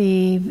some of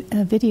the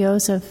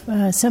videos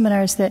of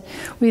seminars that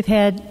we've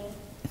had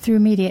through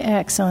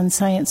MediaX on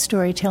science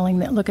storytelling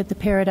that look at the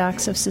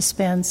paradox of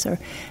suspense or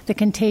the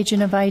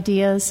contagion of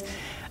ideas.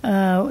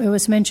 It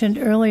was mentioned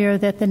earlier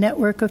that the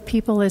network of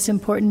people is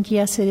important.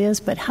 Yes, it is,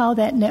 but how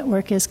that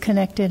network is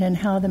connected and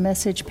how the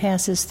message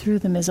passes through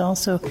them is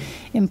also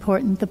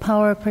important. The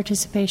power of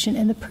participation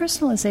and the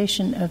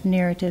personalization of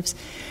narratives.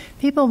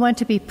 People want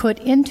to be put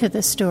into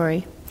the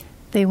story.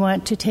 They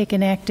want to take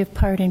an active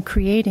part in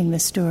creating the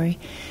story.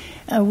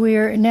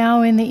 We're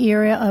now in the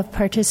era of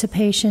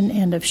participation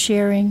and of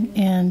sharing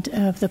and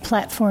of the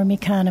platform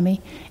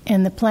economy,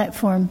 and the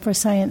platform for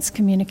science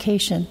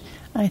communication,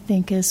 I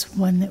think, is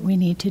one that we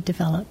need to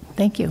develop.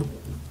 Thank you.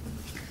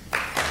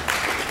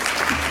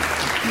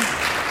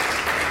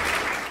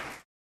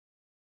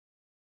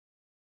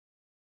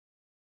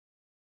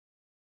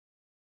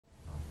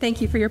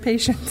 Thank you for your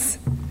patience.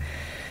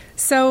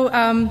 So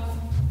I'm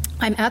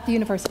at the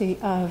University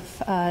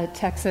of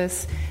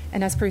Texas,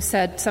 and as Bruce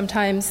said,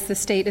 sometimes the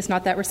state is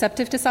not that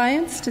receptive to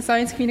science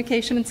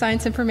communication and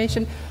science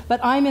information, but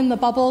I'm in the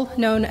bubble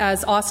known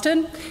as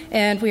Austin,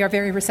 and we are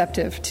very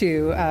receptive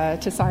to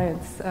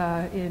science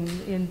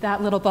in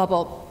that little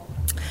bubble.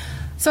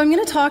 So I'm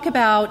going to talk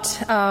about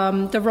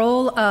the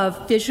role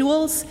of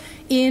visuals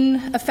in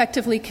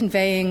effectively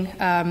conveying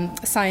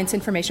science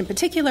information,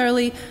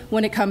 particularly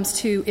when it comes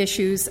to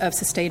issues of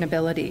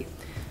sustainability.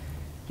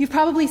 You've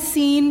probably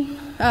seen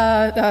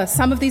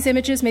some of these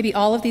images, maybe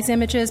all of these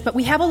images, but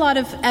we have a lot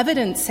of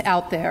evidence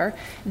out there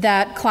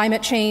that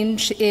climate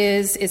change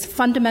is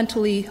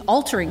fundamentally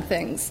altering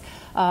things.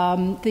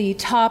 The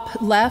top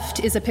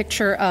left is a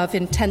picture of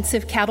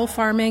intensive cattle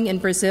farming in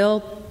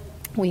Brazil.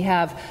 We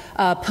have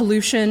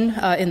pollution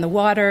in the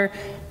water,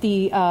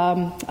 the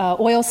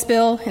oil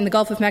spill in the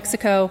Gulf of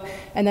Mexico,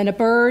 and then a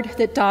bird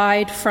that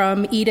died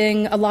from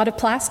eating a lot of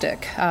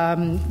plastic.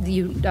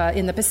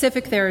 In the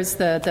Pacific, there's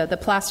the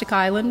plastic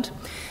island.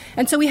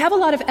 And so we have a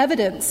lot of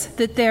evidence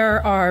that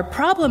there are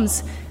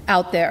problems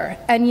out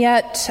there. And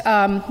yet,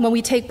 when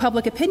we take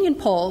public opinion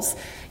polls,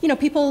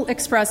 people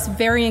express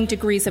varying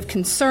degrees of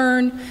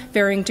concern,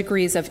 varying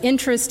degrees of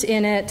interest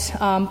in it,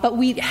 but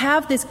we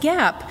have this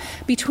gap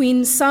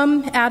between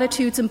some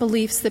attitudes and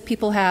beliefs that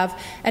people have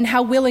and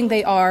how willing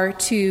they are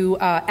to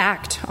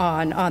act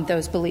on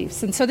those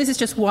beliefs. And so this is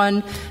just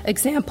one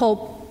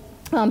example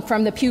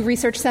from the Pew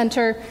Research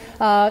Center.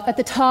 At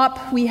the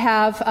top, we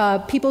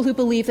have people who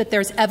believe that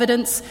there's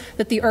evidence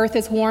that the Earth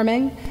is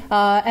warming,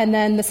 and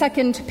then the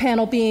second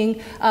panel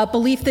being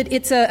belief that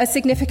it's a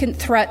significant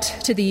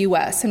threat to the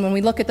U.S. And when we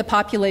look at the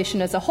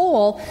population as a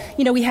whole,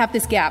 we have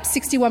this gap.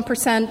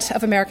 61%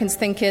 of Americans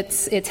think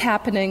it's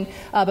happening,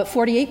 but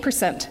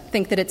 48%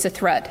 think that it's a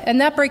threat. And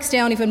that breaks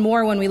down even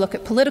more when we look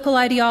at political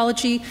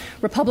ideology.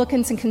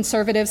 Republicans and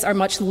conservatives are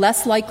much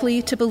less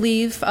likely to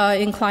believe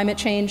in climate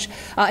change,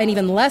 and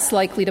even less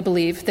likely to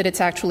believe that it's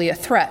actually a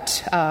threat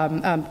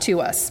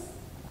to us.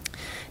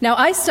 Now,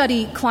 I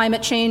study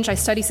climate change, I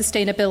study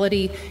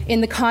sustainability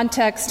in the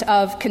context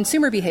of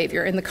consumer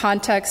behavior, in the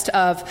context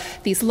of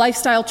these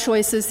lifestyle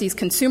choices, these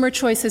consumer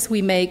choices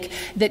we make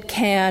that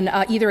can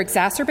either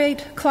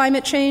exacerbate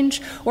climate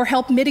change or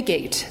help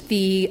mitigate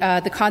the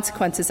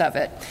consequences of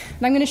it.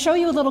 And I'm going to show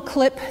you a little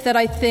clip that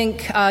I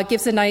think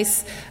gives a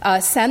nice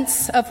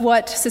sense of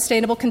what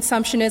sustainable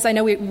consumption is. I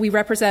know we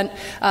represent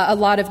a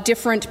lot of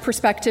different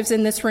perspectives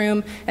in this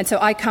room, and so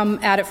I come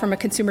at it from a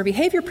consumer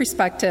behavior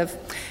perspective.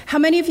 How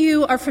many of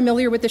you are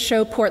familiar with the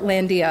show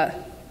Portlandia?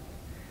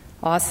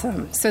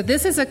 Awesome. So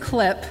this is a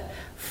clip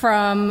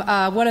from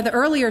one of the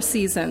earlier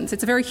seasons.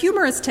 It's a very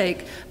humorous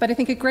take, but I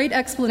think a great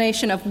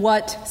explanation of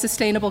what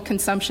sustainable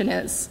consumption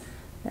is.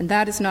 And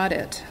that is not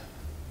it.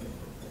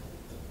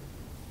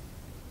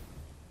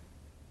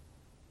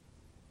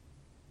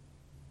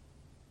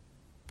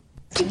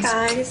 Hey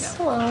guys.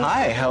 Hello.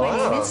 Hi, hello.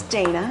 My name is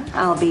Dana.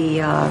 I'll be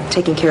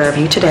taking care of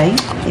you today.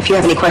 If you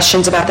have any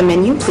questions about the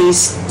menu,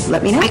 please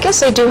let me know. I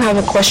guess I do have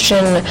a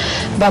question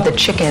about the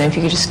chicken, if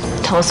you could just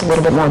tell us a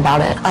little bit more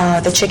about it.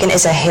 The chicken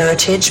is a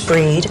heritage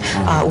breed,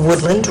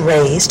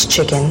 woodland-raised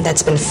chicken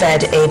that's been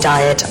fed a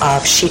diet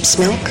of sheep's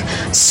milk,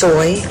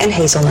 soy, and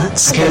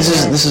hazelnuts. Okay,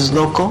 this is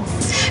local?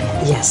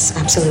 Yes,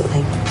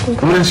 absolutely. I'm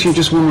going to ask you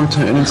just one more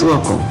time, and it's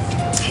local.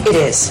 It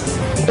is.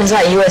 Is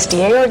that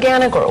USDA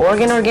organic or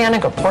Oregon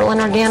organic or Portland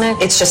organic?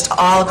 It's just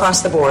all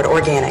across the board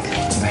organic.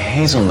 The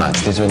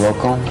hazelnuts, these are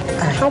local?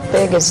 How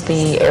big is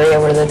the area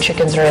where the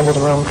chickens are able to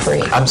roam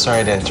free? I'm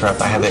sorry to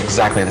interrupt. I have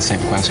exactly the same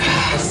question.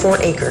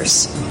 4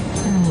 acres.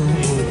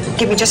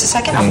 Give me just a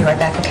second. I'll be right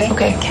back, okay?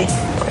 Okay. Okay.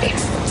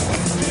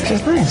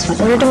 She's nice.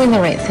 We're doing the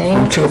right thing.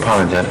 I'm too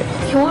apologetic.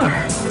 You are.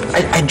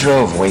 I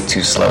drove way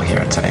too slow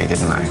here today,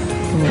 didn't I?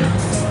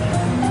 No.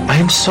 I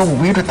am so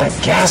weird with that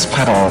gas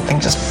pedal. The thing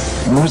just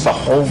moves the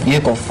whole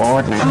vehicle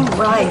forward. All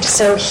right,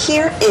 so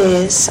here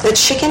is the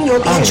chicken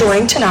you'll be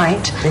enjoying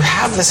tonight. You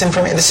have this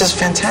information. This is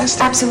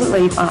fantastic.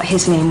 Absolutely.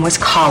 His name was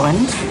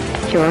Colin.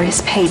 Here are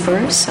his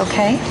papers,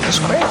 okay? That's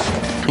great.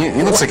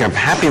 He looks like a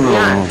happy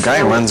little guy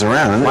who runs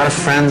around. A lot of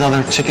friends,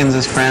 other chickens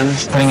as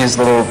friends. Putting his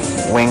little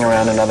wing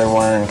around another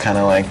one and kind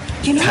of like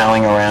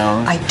palling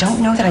around. I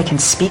don't know that I can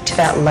speak to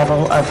that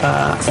level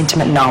of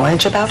intimate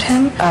knowledge about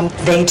him.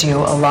 They do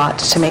a lot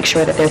to make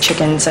sure that their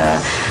chickens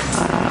are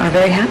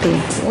very happy.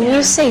 When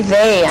you say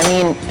they, I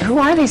mean, who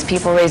are these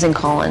people raising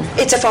Colin?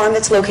 It's a farm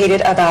that's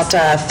located about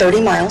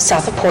 30 miles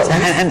south of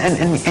Portland.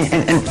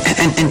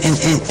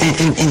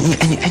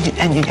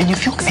 And you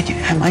feel,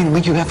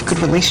 you have a good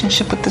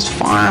relationship with this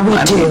farm? We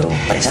do.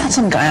 But it's not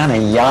some guy on a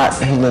yacht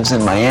who lives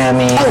in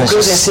Miami who's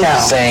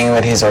just saying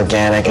that he's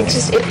organic.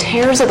 It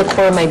tears at the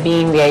core of my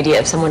being the idea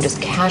of someone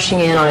just cashing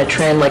in on a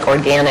trend like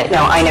organic.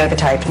 No, I know the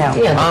type, no.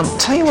 Yeah.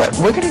 Tell you what,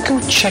 we're going to go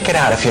check it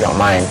out if you don't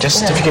mind,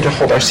 just if you could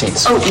hold our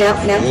seats. Oh,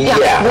 no? Yeah,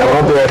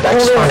 I will be right back.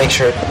 Just want to make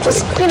sure.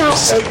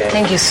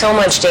 Thank you so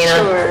much,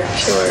 Dana.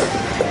 Sure.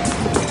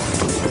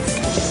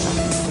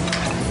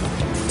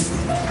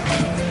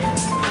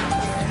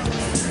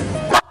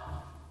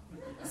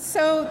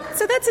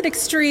 So that's an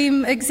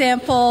extreme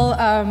example,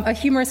 a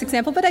humorous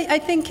example, but I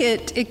think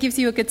it gives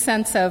you a good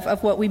sense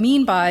of what we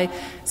mean by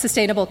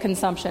sustainable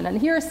consumption. And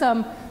here are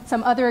some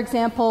Some other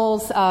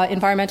examples,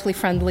 environmentally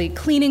friendly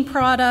cleaning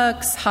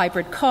products,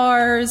 hybrid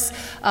cars,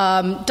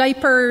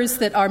 diapers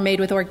that are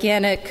made with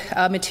organic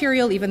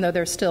material, even though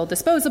they're still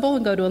disposable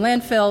and go to a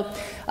landfill.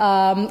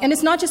 And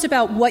it's not just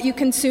about what you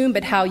consume,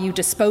 but how you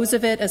dispose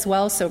of it as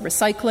well, so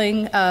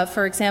recycling,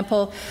 for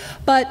example.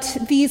 But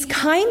these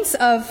kinds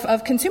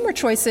of consumer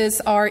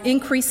choices are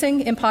increasing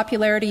in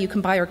popularity. You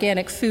can buy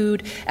organic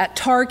food at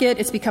Target.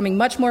 It's becoming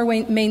much more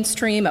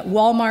mainstream at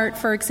Walmart,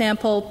 for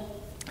example.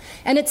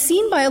 And it's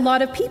seen by a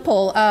lot of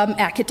people,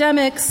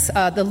 academics,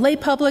 the lay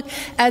public,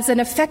 as an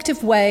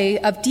effective way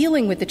of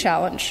dealing with the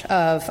challenge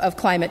of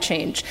climate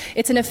change.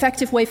 It's an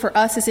effective way for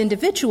us as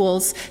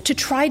individuals to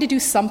try to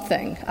do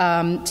something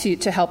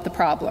to help the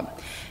problem.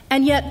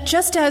 And yet,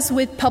 just as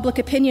with public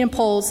opinion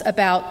polls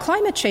about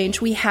climate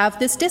change, we have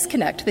this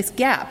disconnect, this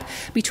gap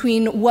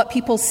between what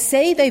people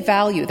say they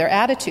value, their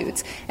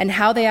attitudes, and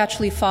how they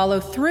actually follow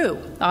through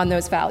on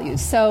those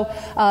values. So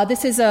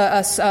this is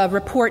a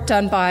report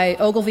done by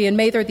Ogilvy and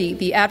Mather,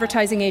 the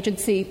advertising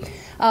agency.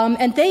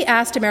 And they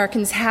asked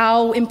Americans,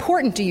 how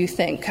important do you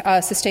think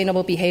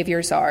sustainable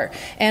behaviors are?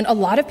 And a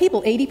lot of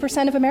people,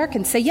 80% of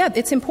Americans, say, yeah,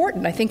 it's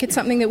important. I think it's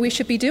something that we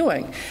should be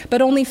doing.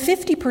 But only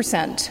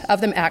 50%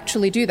 of them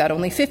actually do that.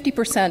 Only 50%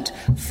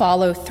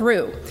 follow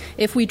through.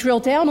 If we drill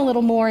down a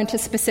little more into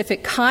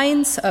specific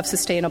kinds of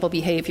sustainable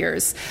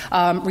behaviors,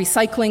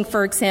 recycling,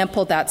 for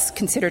example, that's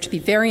considered to be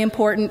very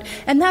important.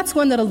 And that's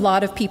one that a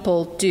lot of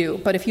people do.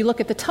 But if you look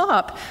at the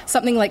top,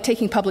 something like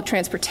taking public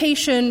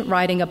transportation,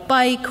 riding a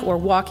bike, or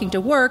walking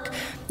to work,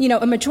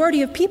 a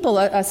majority of people,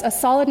 a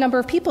solid number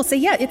of people say,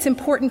 yeah, it's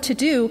important to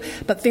do,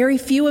 but very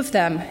few of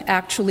them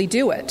actually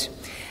do it.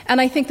 And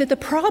I think that the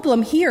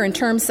problem here in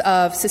terms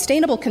of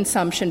sustainable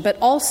consumption, but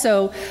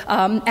also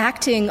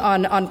acting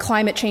on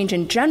climate change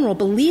in general,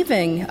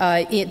 believing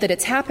that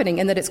it's happening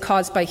and that it's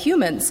caused by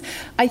humans,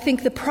 I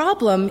think the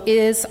problem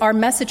is our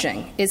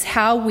messaging,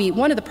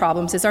 one of the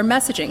problems is our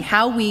messaging,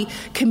 how we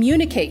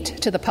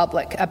communicate to the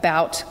public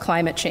about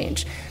climate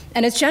change.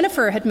 And as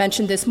Jennifer had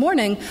mentioned this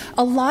morning,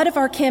 a lot of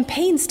our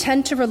campaigns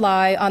tend to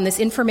rely on this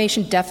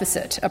information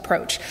deficit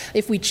approach.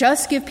 If we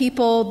just give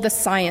people the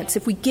science,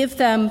 if we give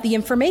them the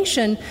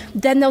information,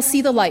 then they'll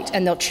see the light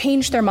and they'll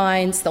change their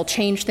minds, they'll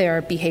change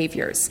their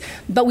behaviors.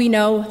 But we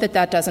know that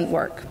that doesn't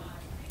work.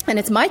 And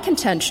it's my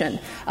contention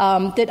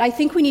that I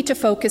think we need to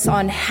focus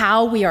on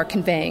how we are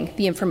conveying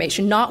the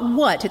information, not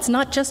what. It's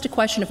not just a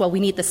question of, well, we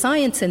need the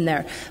science in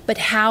there, but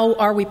how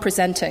are we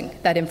presenting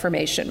that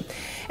information?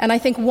 And I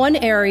think one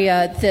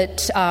area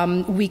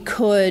that we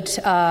could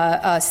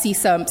see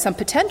some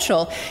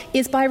potential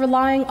is by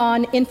relying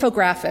on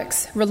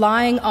infographics,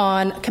 relying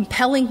on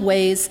compelling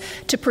ways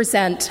to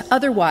present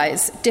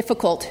otherwise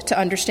difficult to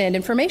understand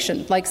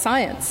information, like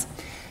science.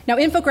 Now,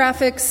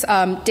 infographics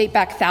date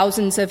back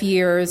thousands of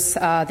years.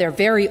 They're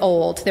very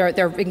old.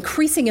 They're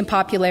increasing in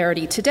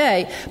popularity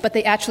today, but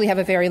they actually have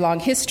a very long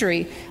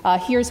history.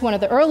 Here's one of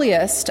the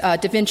earliest, Da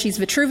Vinci's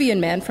Vitruvian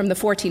Man from the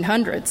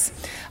 1400s.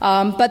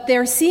 But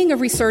they're seeing a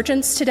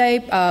resurgence today.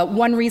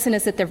 One reason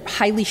is that they're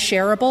highly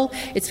shareable.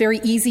 It's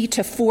very easy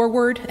to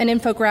forward an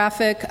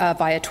infographic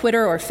via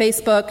Twitter or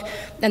Facebook.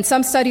 And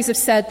some studies have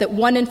said that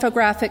one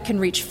infographic can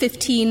reach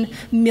 15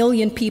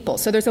 million people.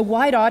 So there's a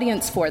wide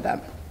audience for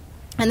them.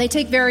 And they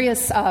take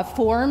various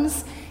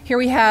forms. Here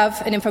we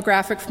have an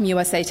infographic from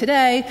USA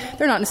Today.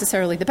 They're not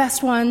necessarily the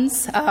best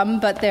ones,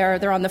 but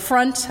they're on the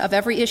front of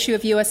every issue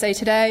of USA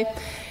Today.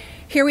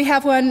 Here we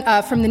have one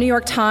from the New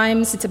York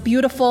Times. It's a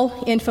beautiful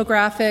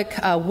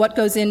infographic, what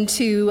goes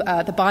into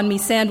the banh mi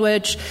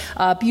sandwich.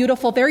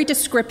 Beautiful, very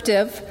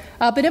descriptive.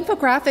 But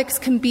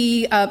infographics can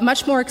be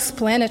much more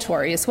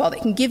explanatory as well. They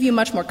can give you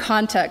much more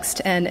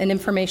context and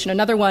information.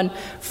 Another one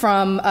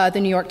from the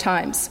New York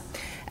Times.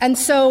 And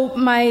so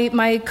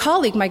my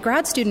colleague, my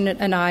grad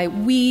student and I,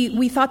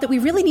 we thought that we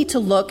really need to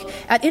look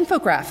at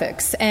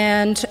infographics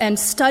and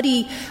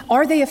study,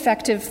 are they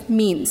effective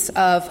means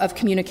of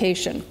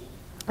communication?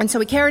 And so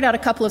we carried out a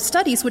couple of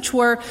studies which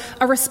were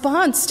a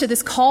response to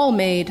this call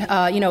made,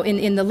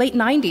 in the late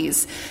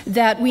 90s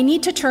that we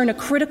need to turn a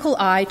critical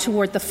eye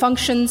toward the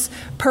functions,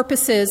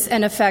 purposes,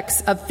 and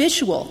effects of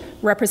visual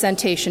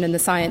representation in the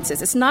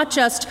sciences. It's not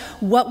just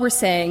what we're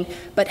saying,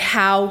 but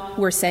how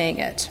we're saying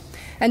it.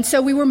 And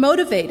so we were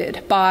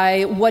motivated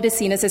by what is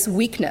seen as this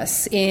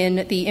weakness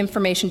in the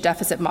information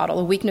deficit model,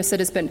 a weakness that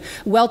has been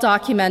well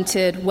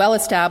documented, well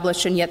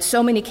established, and yet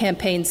so many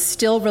campaigns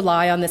still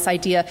rely on this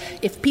idea,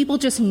 if people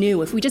just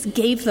knew, if we just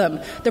gave them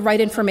the right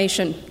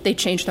information, they'd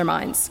change their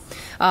minds.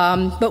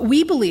 But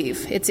we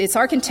believe, it's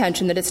our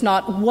contention that it's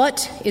not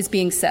what is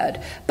being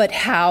said, but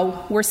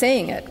how we're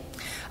saying it.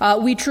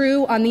 We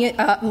drew on the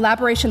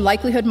elaboration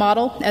likelihood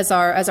model as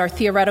our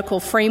theoretical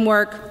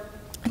framework.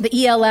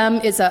 The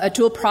ELM is a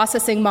dual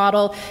processing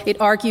model.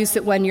 It argues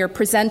that when you're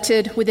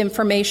presented with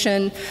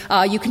information,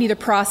 you can either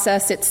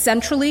process it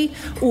centrally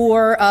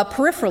or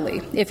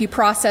peripherally. If you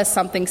process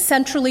something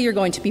centrally, you're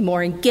going to be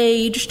more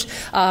engaged.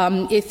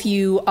 If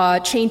you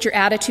change your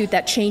attitude,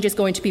 that change is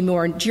going to be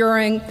more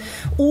enduring.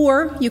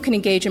 Or you can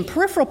engage in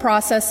peripheral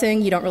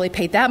processing. You don't really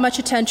pay that much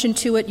attention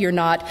to it. You're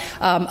not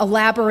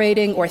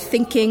elaborating or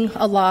thinking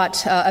a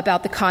lot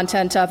about the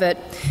content of it.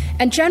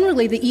 And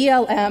generally, the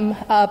ELM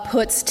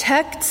puts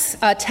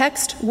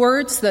text,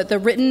 words, the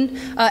written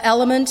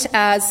element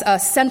as a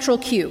central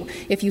cue.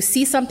 If you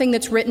see something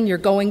that's written, you're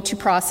going to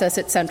process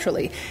it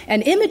centrally.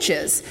 And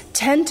images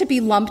tend to be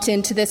lumped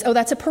into this,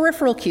 that's a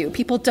peripheral cue.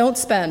 People don't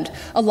spend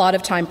a lot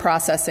of time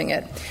processing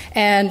it.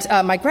 And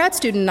my grad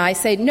student and I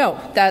say, no,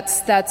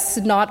 that's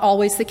not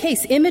always the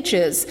case.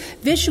 Images,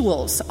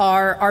 visuals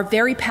are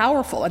very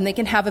powerful, and they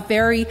can have a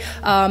very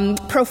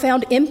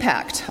profound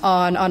impact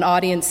on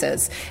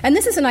audiences. And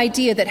this is an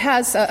idea that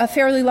has a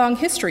fairly long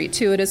history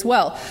to it as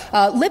well.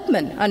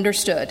 Lippmann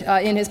understood,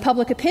 in his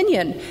public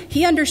opinion,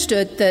 he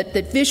understood that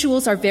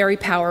visuals are very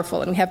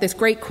powerful. And we have this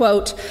great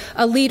quote,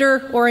 "A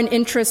leader or an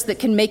interest that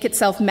can make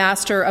itself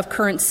master of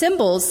current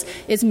symbols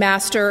is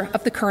master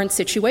of the current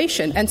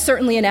situation." And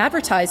certainly in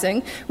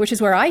advertising, which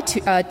is where I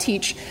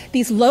teach,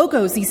 these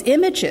logos, these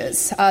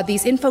images,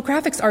 these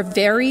infographics are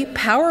very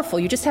powerful.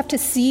 You just have to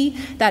see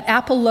that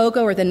Apple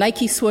logo or the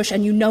Nike swoosh,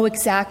 and you know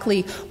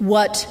exactly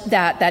what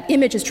that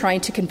image is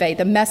trying to convey,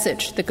 the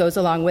message that goes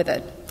along with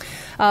it.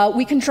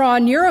 We can draw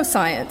on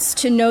neuroscience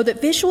to know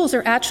that visuals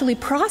are actually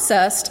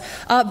processed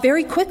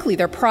very quickly.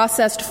 They're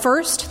processed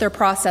first, they're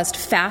processed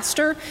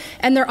faster,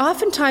 and they're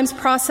oftentimes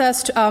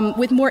processed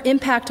with more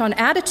impact on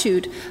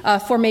attitude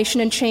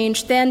formation and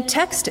change than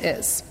text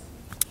is.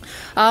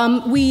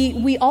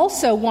 We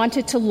also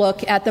wanted to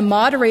look at the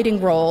moderating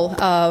role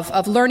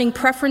of learning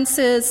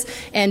preferences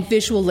and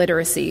visual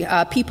literacy.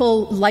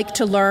 People like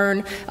to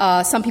learn.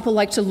 Some people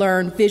like to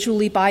learn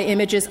visually by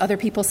images. Other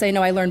people say,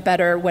 no, I learn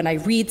better when I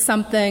read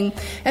something.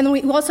 And then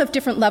we also have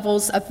different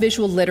levels of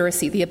visual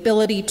literacy, the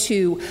ability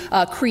to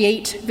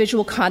create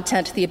visual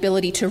content, the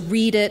ability to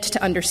read it,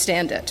 to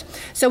understand it.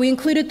 So we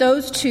included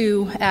those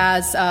two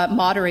as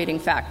moderating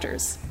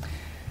factors.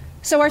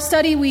 So our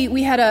study,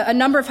 we had a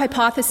number of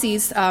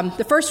hypotheses,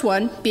 the first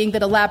one being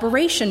that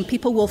elaboration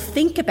people will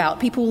think about,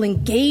 people will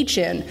engage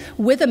in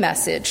with a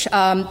message.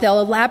 They'll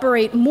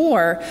elaborate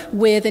more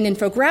with an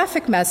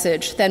infographic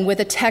message than with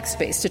a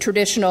text-based, a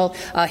traditional,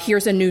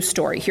 here's a news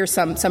story, here's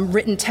some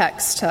written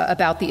text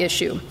about the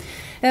issue.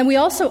 And we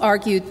also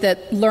argued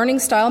that learning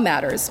style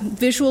matters.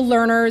 Visual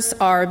learners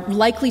are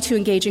likely to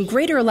engage in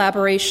greater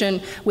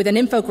elaboration with an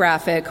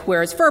infographic,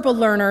 whereas verbal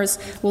learners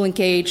will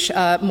engage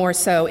more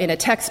so in a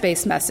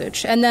text-based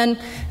message. And then,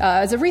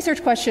 as a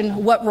research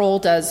question, what role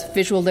does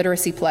visual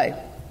literacy play?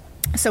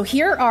 So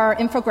here are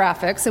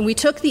infographics, and we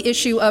took the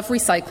issue of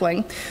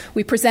recycling.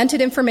 We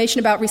presented information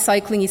about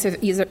recycling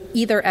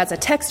either as a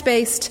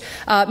text-based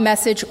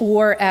message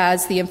or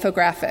as the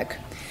infographic.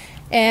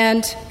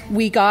 And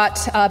we got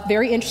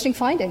very interesting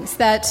findings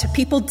that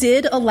people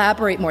did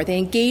elaborate more. They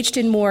engaged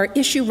in more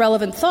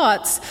issue-relevant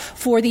thoughts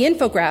for the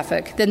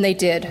infographic than they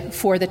did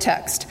for the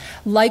text.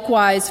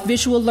 Likewise,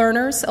 visual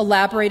learners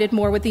elaborated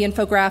more with the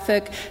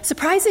infographic.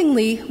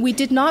 Surprisingly, we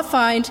did not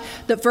find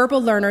that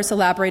verbal learners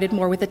elaborated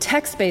more with the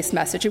text-based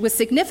message. It was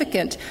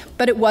significant,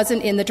 but it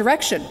wasn't in the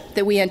direction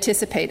that we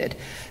anticipated.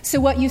 So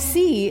what you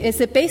see is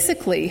that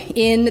basically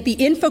in the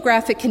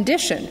infographic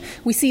condition,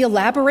 we see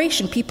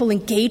elaboration, people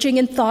engaging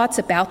in thoughts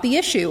about the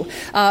issue,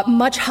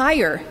 much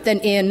higher than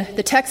in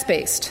the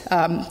text-based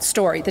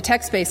story, the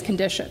text-based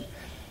condition.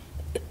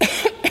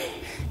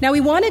 Now, we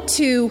wanted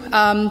to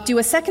do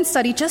a second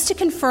study just to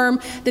confirm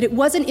that it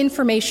wasn't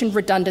information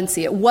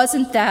redundancy. It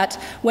wasn't that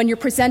when you're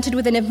presented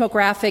with an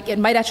infographic, it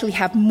might actually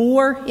have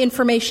more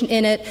information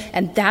in it,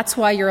 and that's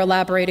why you're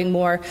elaborating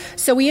more.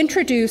 So we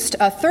introduced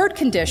a third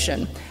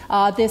condition,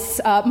 this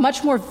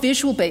much more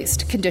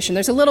visual-based condition.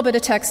 There's a little bit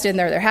of text in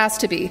there has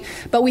to be.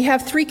 But we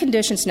have three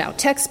conditions now,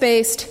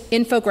 text-based,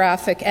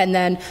 infographic, and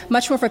then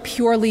much more of a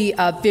purely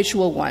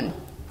visual one.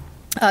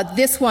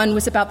 This one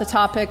was about the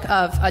topic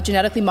of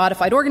genetically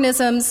modified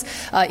organisms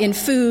in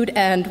food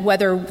and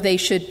whether they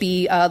should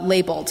be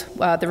labeled,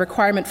 the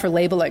requirement for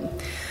labeling.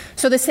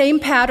 So the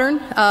same pattern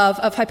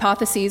of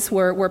hypotheses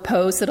were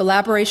posed, that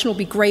elaboration will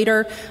be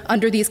greater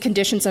under these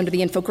conditions, under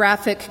the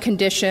infographic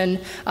condition,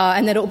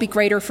 and that it will be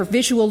greater for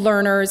visual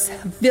learners,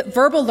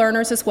 verbal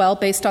learners as well,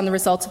 based on the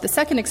results of the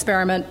second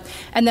experiment,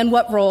 and then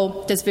what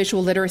role does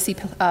visual literacy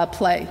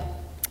play?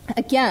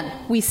 Again,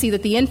 we see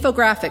that the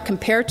infographic,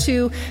 compared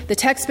to the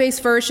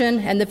text-based version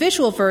and the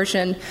visual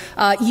version,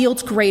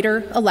 yields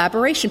greater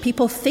elaboration.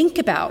 People think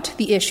about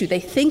the issue.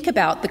 They think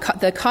about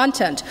the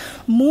content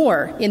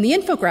more in the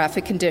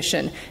infographic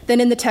condition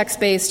than in the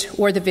text-based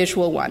or the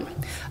visual one.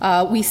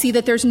 We see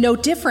that there's no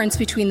difference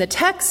between the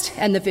text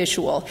and the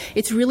visual.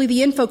 It's really the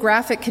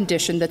infographic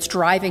condition that's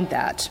driving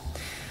that.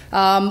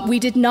 We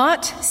did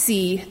not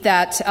see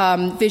that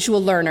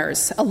visual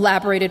learners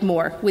elaborated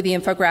more with the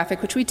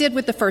infographic, which we did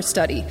with the first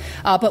study.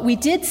 But we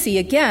did see,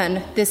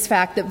 again, this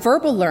fact that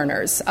verbal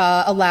learners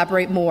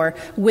elaborate more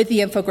with the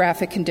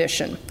infographic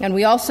condition. And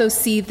we also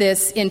see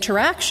this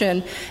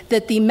interaction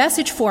that the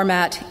message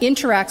format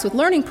interacts with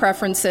learning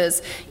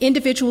preferences.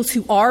 Individuals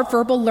who are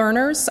verbal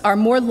learners are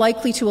more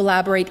likely to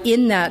elaborate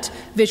in that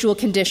visual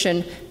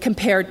condition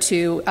compared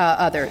to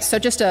others. So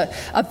just a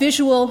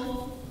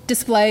visual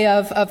display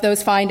of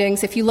those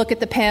findings. If you look at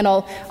the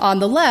panel on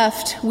the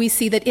left, we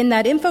see that in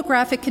that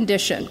infographic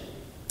condition,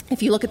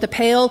 if you look at the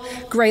pale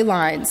gray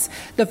lines,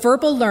 the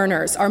verbal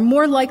learners are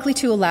more likely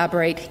to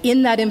elaborate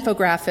in that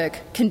infographic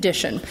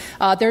condition.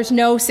 There's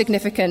no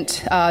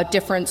significant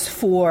difference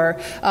for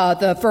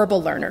the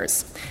verbal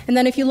learners. And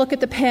then if you look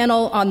at the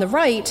panel on the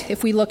right,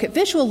 if we look at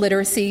visual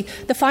literacy,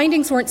 the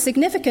findings weren't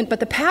significant,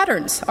 but the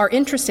patterns are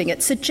interesting.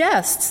 It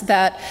suggests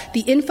that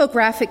the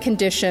infographic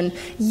condition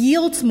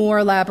yields more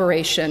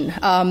elaboration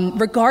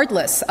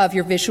regardless of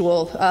your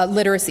visual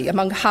literacy.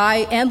 Among high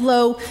and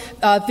low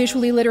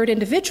visually literate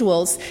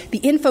individuals, the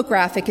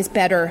infographic is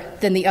better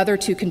than the other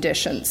two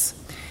conditions.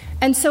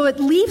 And so it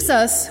leaves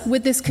us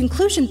with this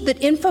conclusion that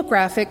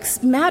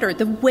infographics matter.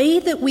 The way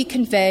that we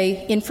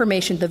convey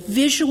information, the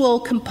visual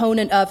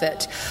component of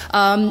it,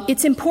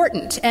 it's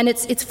important and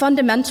it's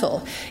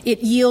fundamental.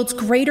 It yields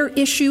greater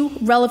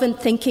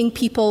issue-relevant thinking.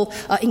 People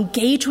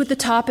engage with the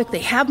topic. They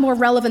have more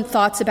relevant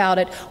thoughts about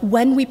it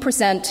when we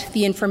present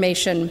the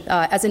information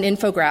as an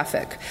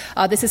infographic.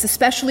 This is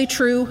especially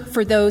true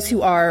for those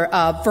who are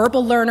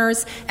verbal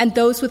learners and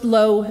those with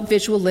low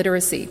visual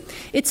literacy.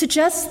 It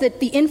suggests that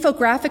the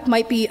infographic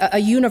might be a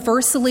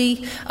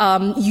universally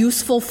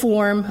useful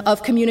form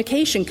of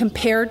communication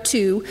compared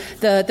to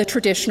the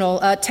traditional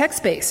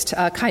text-based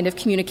kind of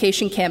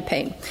communication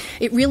campaign.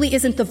 It really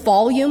isn't the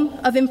volume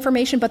of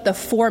information, but the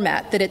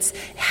format, that it's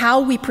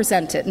how we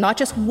present it, not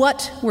just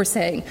what we're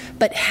saying,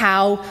 but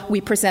how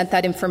we present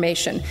that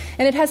information.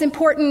 And it has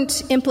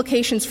important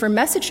implications for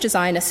message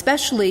design,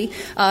 especially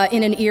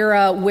in an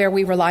era where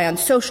we rely on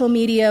social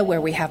media,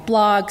 where we have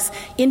blogs.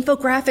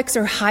 Infographics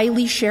are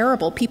highly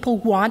shareable. People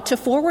want to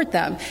forward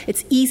them.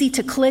 It's easy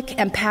to click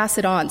and pass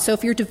it on. So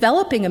if you're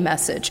developing a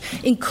message,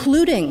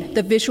 including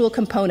the visual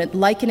component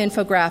like an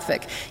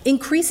infographic,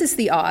 increases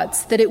the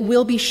odds that it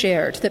will be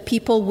shared, that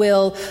people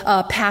will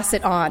pass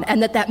it on,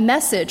 and that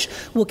message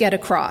will get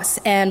across.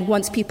 And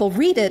once people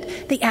read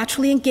it, they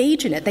actually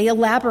engage in it. They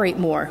elaborate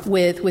more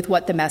with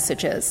what the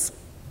message is.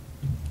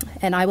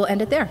 And I will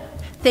end it there.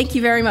 Thank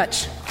you very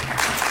much.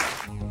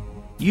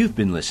 You've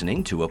been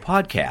listening to a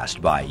podcast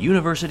by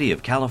University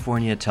of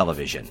California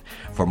Television.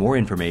 For more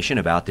information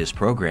about this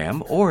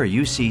program or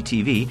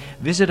UCTV,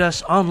 visit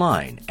us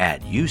online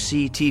at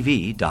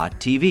uctv.tv.